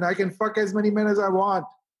men, and I can fuck as many men as I want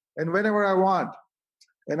and whenever I want.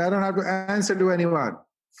 And I don't have to answer to anyone.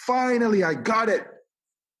 Finally, I got it.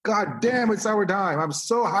 God damn, it's our time. I'm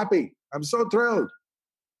so happy. I'm so thrilled.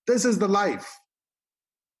 This is the life.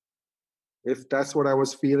 If that's what I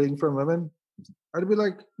was feeling from women, I'd be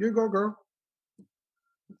like, you go, girl.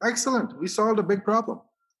 Excellent. We solved a big problem.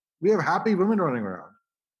 We have happy women running around.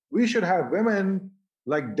 We should have women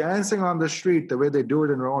like dancing on the street the way they do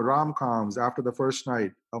it in rom-coms after the first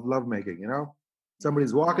night of lovemaking,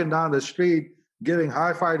 Somebody's walking down the street, giving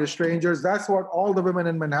high-five to strangers. That's what all the women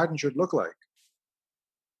in Manhattan should look like.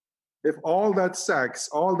 If all that sex,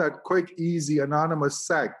 all that quick, easy, anonymous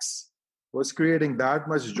sex was creating that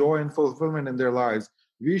much joy and fulfillment in their lives,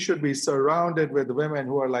 we should be surrounded with women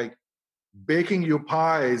who are like baking you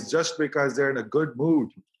pies just because they're in a good mood.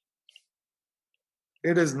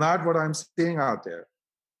 It is not what I'm seeing out there.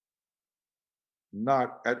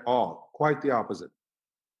 Not at all. Quite the opposite.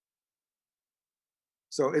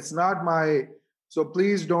 So it's not my. So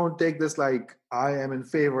please don't take this like I am in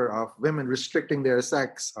favor of women restricting their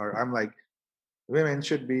sex, or I'm like women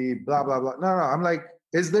should be blah blah blah. No, no. I'm like,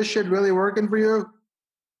 is this shit really working for you?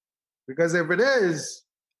 Because if it is,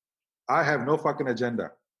 I have no fucking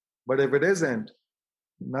agenda. But if it isn't,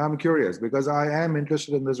 now I'm curious because I am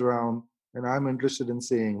interested in this realm and I'm interested in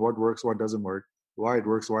seeing what works, what doesn't work, why it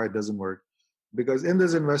works, why it doesn't work. Because in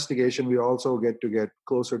this investigation, we also get to get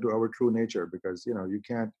closer to our true nature because, you know, you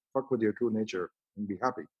can't fuck with your true nature and be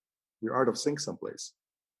happy. You're out of sync someplace.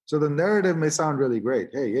 So the narrative may sound really great.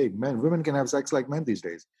 Hey, women can have sex like men these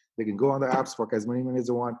days. They can go on the apps, fuck as many men as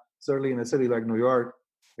they want. Certainly in a city like New York,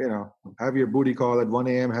 you know, have your booty call at 1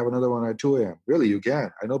 a.m., have another one at 2 a.m. Really, you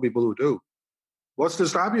can. I know people who do. What's to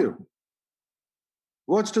stop you?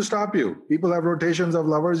 What's to stop you? People have rotations of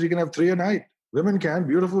lovers. You can have 3 a night. Women can.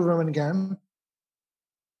 Beautiful women can.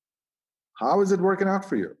 How is it working out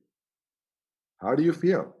for you? How do you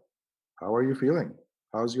feel? How are you feeling?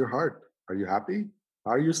 How's your heart? Are you happy?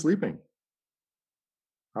 How are you sleeping?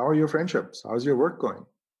 How are your friendships? How's your work going?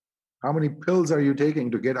 How many pills are you taking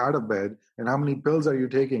to get out of bed? And how many pills are you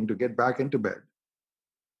taking to get back into bed?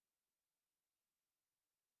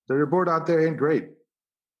 The report out there ain't great.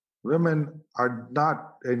 Women are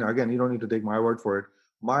not, and again, you don't need to take my word for it.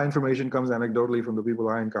 My information comes anecdotally from the people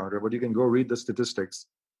I encounter, but you can go read the statistics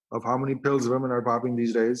of how many pills women are popping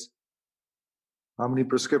these days, how many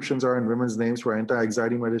prescriptions are in women's names for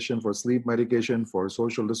anti-anxiety medicine, for sleep medication, for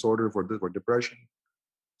social disorder, for depression.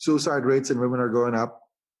 Suicide rates in women are going up.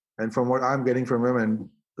 And from what I'm getting from women,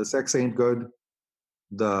 the sex ain't good.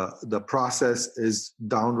 The process is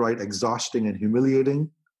downright exhausting and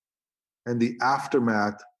humiliating. And the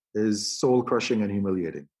aftermath is soul-crushing and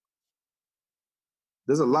humiliating.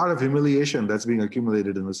 There's a lot of humiliation that's being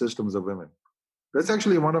accumulated in the systems of women. That's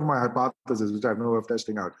actually one of my hypotheses, which I have no way of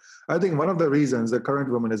testing out. I think one of the reasons the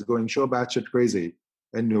current woman is going so batshit crazy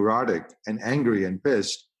and neurotic and angry and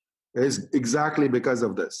pissed is exactly because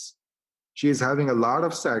of this. She is having a lot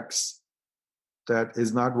of sex that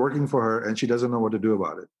is not working for her, and she doesn't know what to do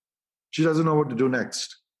about it. She doesn't know what to do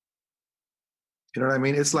next. You know what I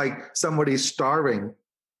mean? It's like somebody's starving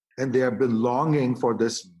and they have been longing for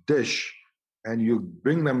this dish, and you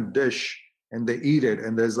bring them dish and they eat it,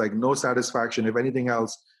 and there's like no satisfaction. If anything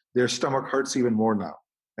else, their stomach hurts even more now,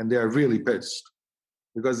 and they are really pissed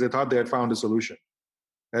because they thought they had found a solution.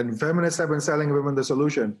 And feminists have been selling women the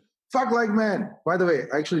solution: fuck like men. By the way,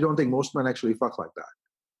 I actually don't think most men actually fuck like that.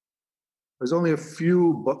 There's only a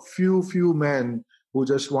few men who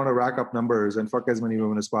just want to rack up numbers and fuck as many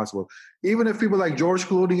women as possible. Even if people like George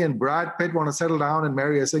Clooney and Brad Pitt want to settle down and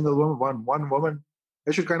marry a single woman, one woman,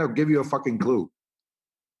 they should kind of give you a fucking clue.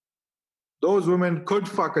 Those women could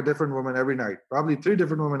fuck a different woman every night, probably 3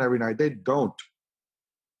 different women every night. They don't.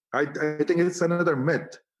 I think it's another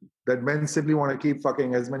myth that men simply want to keep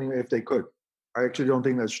fucking as many if they could. I actually don't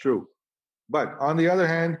think that's true. But on the other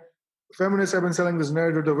hand, feminists have been selling this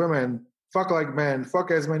narrative to women: fuck like men, fuck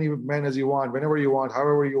as many men as you want, whenever you want,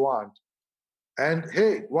 however you want. And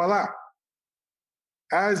hey, voila.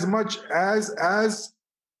 As much as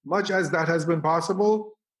that has been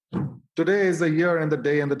possible, today is the year and the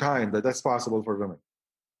day and the time that that's possible for women.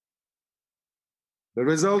 The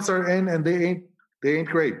results are in, and they ain't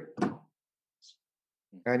great.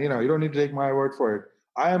 And you don't need to take my word for it.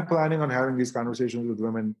 I am planning on having these conversations with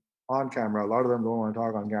women on camera. A lot of them don't want to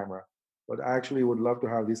talk on camera, but I actually would love to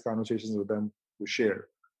have these conversations with them to share.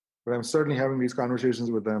 But I'm certainly having these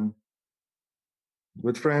conversations with them,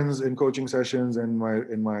 with friends in coaching sessions and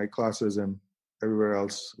in my classes and everywhere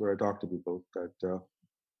else where I talk to people, that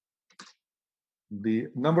the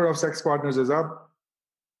number of sex partners is up.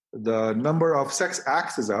 The number of sex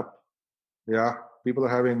acts is up. Yeah, people are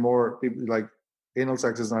having more. People like anal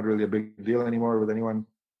sex is not really a big deal anymore with anyone.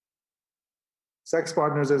 Sex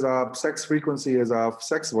partners is up. Sex frequency is up.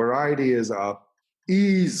 Sex variety is up.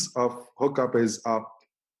 Ease of hookup is up.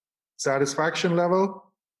 Satisfaction level,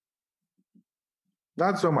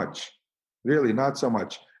 not so much. Really, not so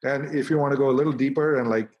much. And if you want to go a little deeper and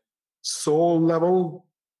like soul level,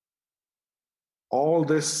 all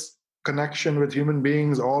this connection with human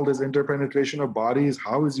beings, all this interpenetration of bodies,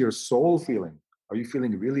 how is your soul feeling? Are you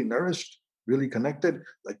feeling really nourished, really connected?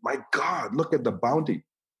 Like, my God, look at the bounty.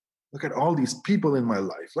 Look at all these people in my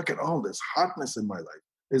life. Look at all this hotness in my life.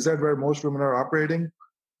 Is that where most women are operating?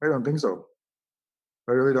 I don't think so.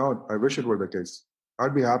 I really don't. I wish it were the case.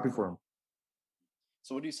 I'd be happy for them.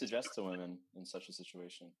 So what do you suggest to women in such a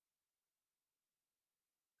situation?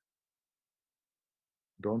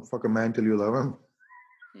 Don't fuck a man till you love him.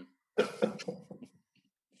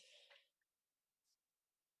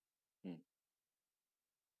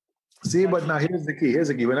 See, but now here's the key. Here's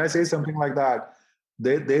the key. When I say something like that,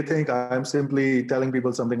 they think I'm simply telling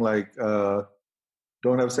people something like,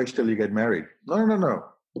 don't have sex till you get married. No.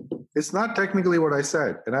 It's not technically what I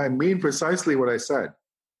said. And I mean precisely what I said.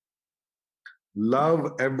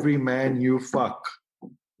 Love every man you fuck.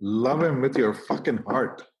 Love him with your fucking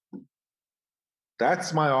heart.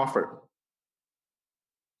 That's my offer.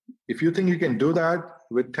 If you think you can do that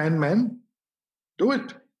with 10 men, do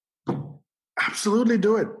it. Absolutely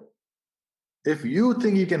do it. If you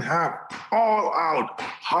think you can have all out,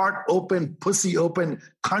 heart open, pussy open,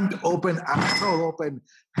 cunt open, asshole open,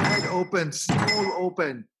 head open, soul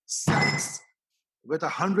open, sex with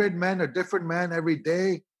 100 men, a different man every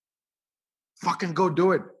day, fucking go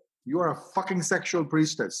do it. You are a fucking sexual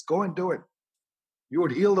priestess. Go and do it. You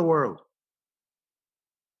would heal the world.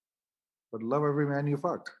 But love every man you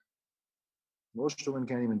fuck. Most women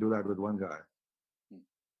can't even do that with one guy.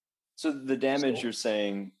 So the damage you're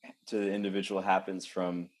saying to the individual happens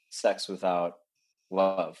from sex without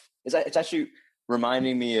love. It's actually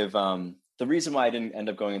reminding me of the reason why I didn't end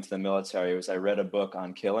up going into the military was I read a book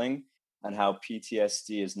on killing and how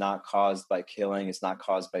PTSD is not caused by killing. It's not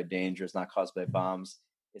caused by danger. It's not caused by bombs.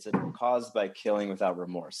 It's caused by killing without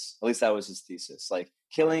remorse. At least that was his thesis. Like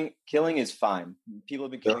killing is fine. People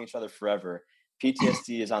have been killing each other forever.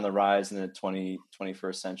 PTSD is on the rise in the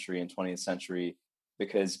 21st century and 20th century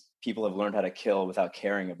because people have learned how to kill without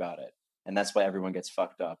caring about it. And that's why everyone gets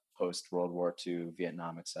fucked up post World War II,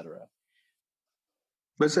 Vietnam, etc.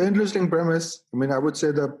 But it's an interesting premise. I mean, I would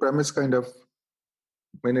say the premise kind of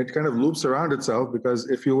loops around itself, because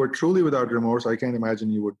if you were truly without remorse, I can't imagine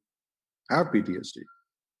you would have PTSD.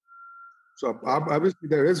 So obviously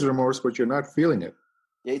there is remorse, but you're not feeling it.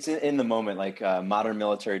 Yeah, it's in the moment. Like modern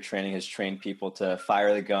military training has trained people to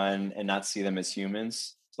fire the gun and not see them as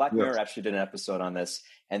humans. Black Mirror actually did an episode on this,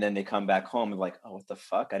 and then they come back home and like, oh, what the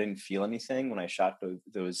fuck? I didn't feel anything when I shot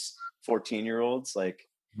those 14-year-olds. Like,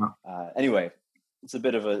 anyway, it's a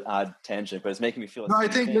bit of an odd tangent, but it's making me feel. No, I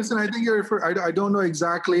think. Listen, I think you're. I don't know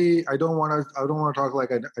exactly. I don't want to talk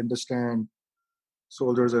like I understand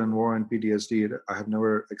soldiers in war and PTSD. I have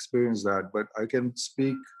never experienced that, but I can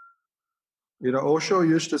speak. You know, Osho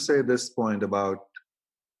used to say this point about.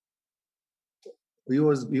 He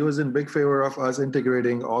was in big favor of us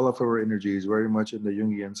integrating all of our energies, very much in the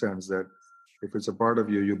Jungian sense that if it's a part of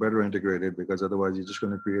you, you better integrate it, because otherwise you're just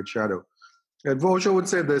going to create shadow. And Osho would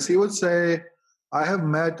say this. He would say, I have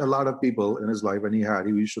met a lot of people in his life, and he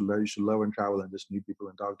used to love and travel and just meet people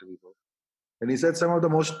and talk to people. And he said some of the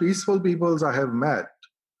most peaceful peoples I have met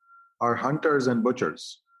are hunters and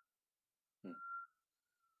butchers.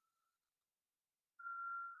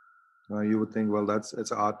 You would think, well, it's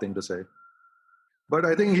an odd thing to say. But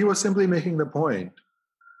I think he was simply making the point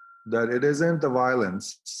that it isn't the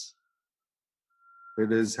violence.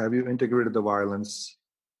 It is, have you integrated the violence?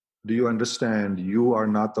 Do you understand you are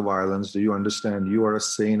not the violence? Do you understand you are a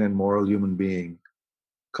sane and moral human being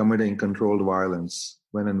committing controlled violence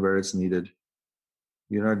when and where it's needed?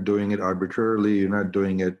 You're not doing it arbitrarily. You're not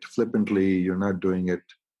doing it flippantly. You're not doing it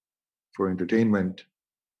for entertainment.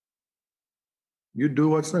 You do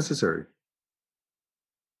what's necessary,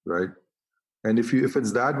 right? And if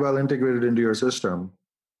it's that well integrated into your system,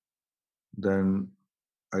 then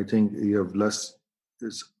I think you have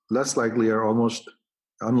it's less likely or almost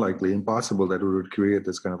unlikely, impossible that it would create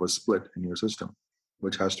this kind of a split in your system,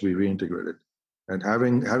 which has to be reintegrated. And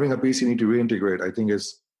having a piece you need to reintegrate, I think,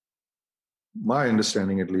 is, my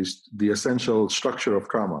understanding at least, the essential structure of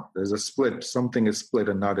trauma. There's a split, something is split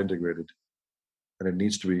and not integrated, and it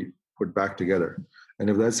needs to be put back together. And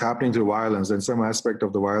if that's happening through violence, then some aspect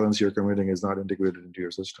of the violence you're committing is not integrated into your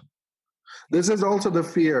system. This is also the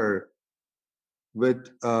fear with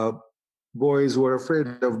boys who are afraid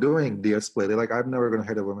of doing the split. They're like, I'm never going to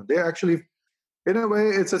hit a woman. They actually, in a way,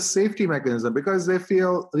 it's a safety mechanism, because they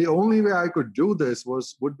feel the only way I could do this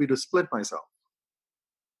would be to split myself.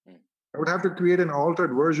 I would have to create an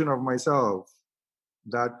altered version of myself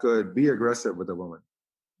that could be aggressive with a woman.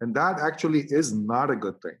 And that actually is not a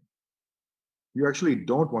good thing. You actually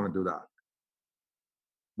don't want to do that.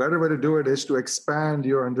 Better way to do it is to expand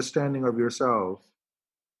your understanding of yourself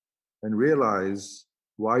and realize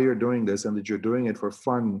why you're doing this, and that you're doing it for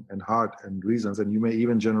fun and heart and reasons, and you may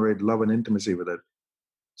even generate love and intimacy with it,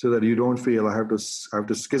 so that you don't feel I have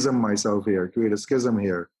to schism myself here, create a schism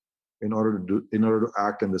here in order to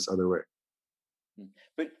act in this other way.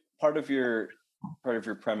 But part of your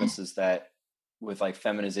premise is that with like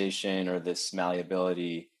feminization or this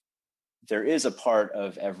malleability, there is a part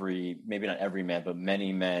of maybe not every man, but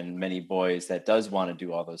many men, many boys that does want to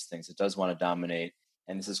do all those things. It does want to dominate.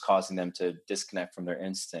 And this is causing them to disconnect from their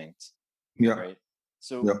instinct. Yeah. Right.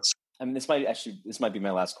 So I mean, this might be my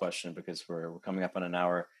last question because we're coming up on an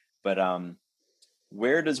hour, but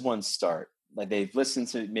where does one start? Like they've listened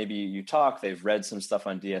to maybe you talk, they've read some stuff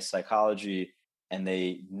on DS psychology, and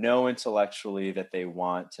they know intellectually that they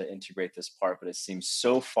want to integrate this part, but it seems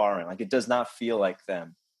so foreign. Like it does not feel like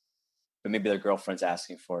them, but maybe their girlfriend's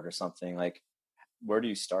asking for it or something. Like, where do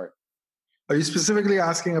you start? Are you specifically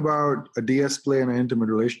asking about a DS play in an intimate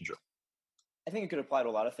relationship? I think it could apply to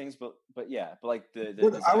a lot of things, but yeah, but like the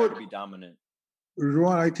Well, desire to be dominant.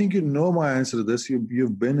 Ron, I think you know my answer to this.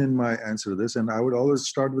 You've been in my answer to this, and I would always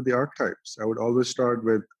start with the archetypes. I would always start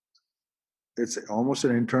with, it's almost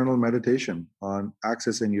an internal meditation on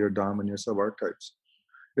accessing your dom and your sub archetypes.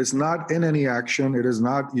 It's not in any action. It is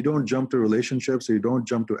not, you don't jump to relationships, you don't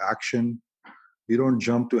jump to action, you don't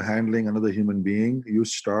jump to handling another human being. You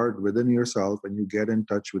start within yourself and you get in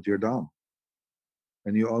touch with your dom.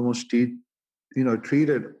 And you almost treat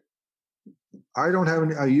it. I don't have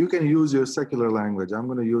any, you can use your secular language. I'm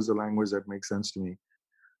going to use the language that makes sense to me.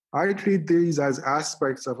 I treat these as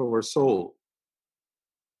aspects of our soul.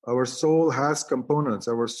 Our soul has components.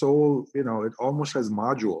 Our soul, it almost has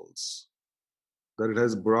modules that it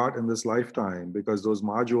has brought in this lifetime because those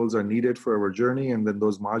modules are needed for our journey, and then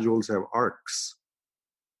those modules have arcs.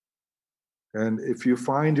 And if you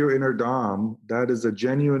find your inner dom, that is a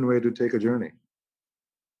genuine way to take a journey.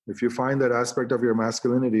 If you find that aspect of your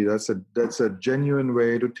masculinity, that's a genuine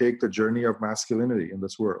way to take the journey of masculinity in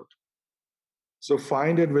this world. So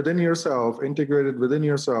find it within yourself, integrate it within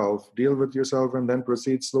yourself, deal with yourself, and then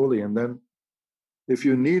proceed slowly. And then if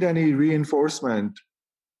you need any reinforcement,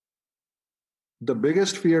 the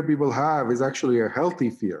biggest fear people have is actually a healthy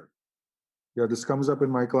fear. Yeah, this comes up in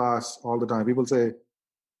my class all the time. People say,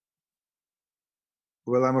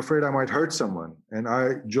 well, I'm afraid I might hurt someone. And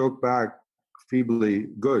I joke back feebly,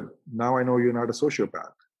 good. Now I know you're not a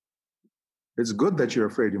sociopath. It's good that you're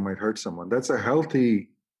afraid you might hurt someone. That's a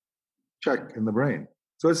healthy check in the brain.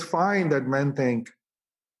 So it's fine that men think,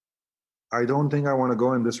 I don't think I want to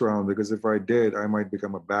go in this round because if I did, I might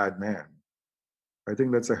become a bad man. I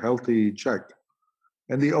think that's a healthy check.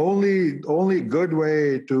 And the only good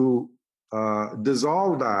way to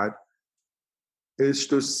dissolve that is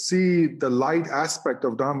to see the light aspect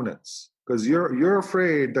of dominance. Because you're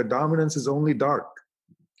afraid that dominance is only dark.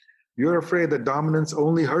 You're afraid that dominance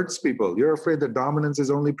only hurts people. You're afraid that dominance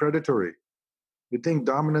is only predatory. You think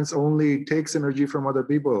dominance only takes energy from other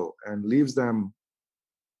people and leaves them,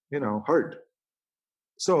 hurt.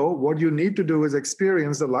 So what you need to do is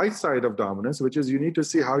experience the light side of dominance, which is you need to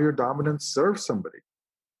see how your dominance serves somebody.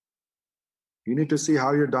 You need to see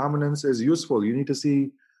how your dominance is useful. You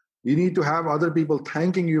need to have other people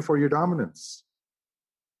thanking you for your dominance.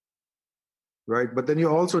 Right? But then you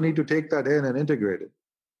also need to take that in and integrate it.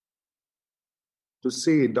 To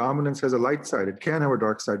see dominance has a light side. It can have a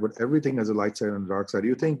dark side, but everything has a light side and a dark side.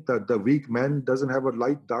 You think that the weak man doesn't have a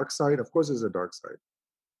light, dark side? Of course there's a dark side.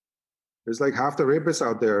 There's like half the rapists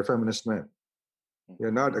out there are feminist men.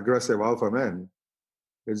 They're not aggressive alpha men.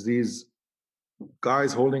 It's these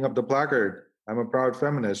guys holding up the placard, I'm a proud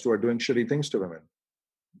feminist, who are doing shitty things to women.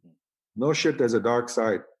 No shit, there's a dark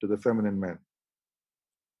side to the feminine men.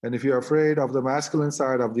 And if you're afraid of the masculine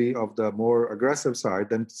side, of the more aggressive side,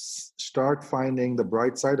 then start finding the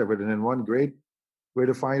bright side of it. And then one great way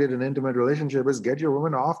to find it in an intimate relationship is get your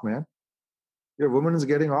woman off, man. Your woman is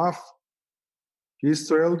getting off. She's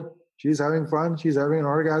thrilled. She's having fun. She's having an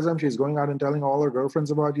orgasm. She's going out and telling all her girlfriends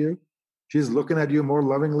about you. She's looking at you more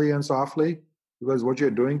lovingly and softly because what you're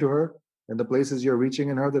doing to her and the places you're reaching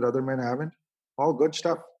in her that other men haven't. All good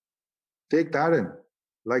stuff. Take that in.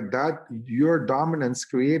 Like that, your dominance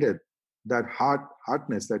created that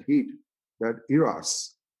hotness, that heat, that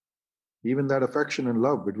eros, even that affection and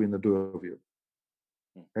love between the two of you.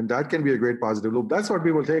 And that can be a great positive loop. That's what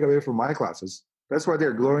people take away from my classes. That's why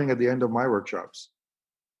they're glowing at the end of my workshops.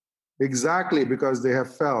 Exactly, because they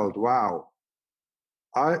have felt, wow,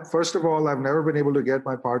 first of all, I've never been able to get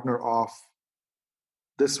my partner off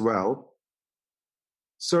this well.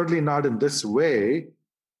 Certainly not in this way.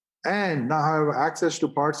 And now I have access to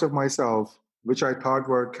parts of myself which I thought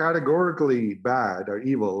were categorically bad or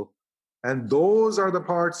evil. And those are the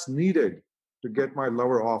parts needed to get my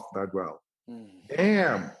lover off that well.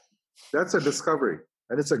 Damn, that's a discovery.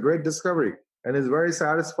 And it's a great discovery. And it's very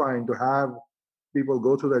satisfying to have people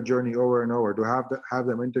go through that journey over and over, to have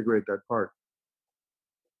them integrate that part.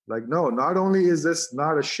 Like, no, not only is this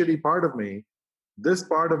not a shitty part of me, this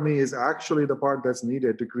part of me is actually the part that's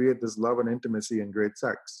needed to create this love and intimacy and great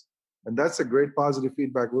sex. And that's a great positive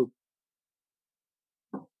feedback loop.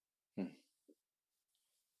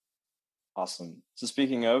 Awesome. So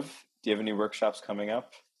speaking of, do you have any workshops coming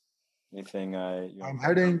up? Anything I'm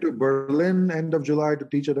heading to Berlin end of July to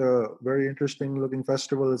teach at a very interesting looking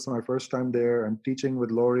festival. It's my first time there. I'm teaching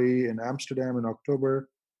with Lori in Amsterdam in October,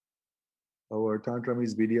 our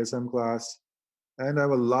Tantramese BDSM class. And I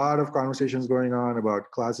have a lot of conversations going on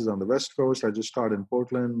about classes on the West Coast. I just taught in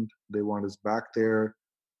Portland. They want us back there.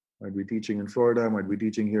 Might be teaching in Florida, might be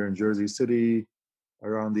teaching here in Jersey City.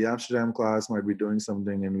 Around the Amsterdam class, might be doing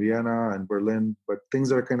something in Vienna and Berlin. But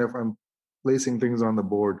things are I'm placing things on the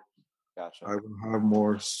board. Gotcha. I will have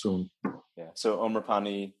more soon. Yeah. So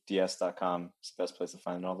omrapanids.com is the best place to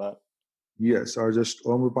find all that? Yes, or just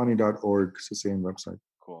omrapani.org. It's the same website.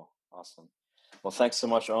 Cool. Awesome. Well, thanks so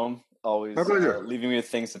much, Om. Always leaving me with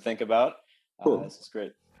things to think about. Cool. This is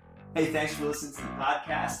great. Hey, thanks for listening to the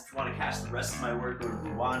podcast. If you want to catch the rest of my work, go to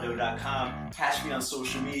Rwando.com. Catch me on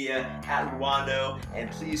social media @Rwando. And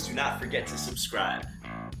please do not forget to subscribe.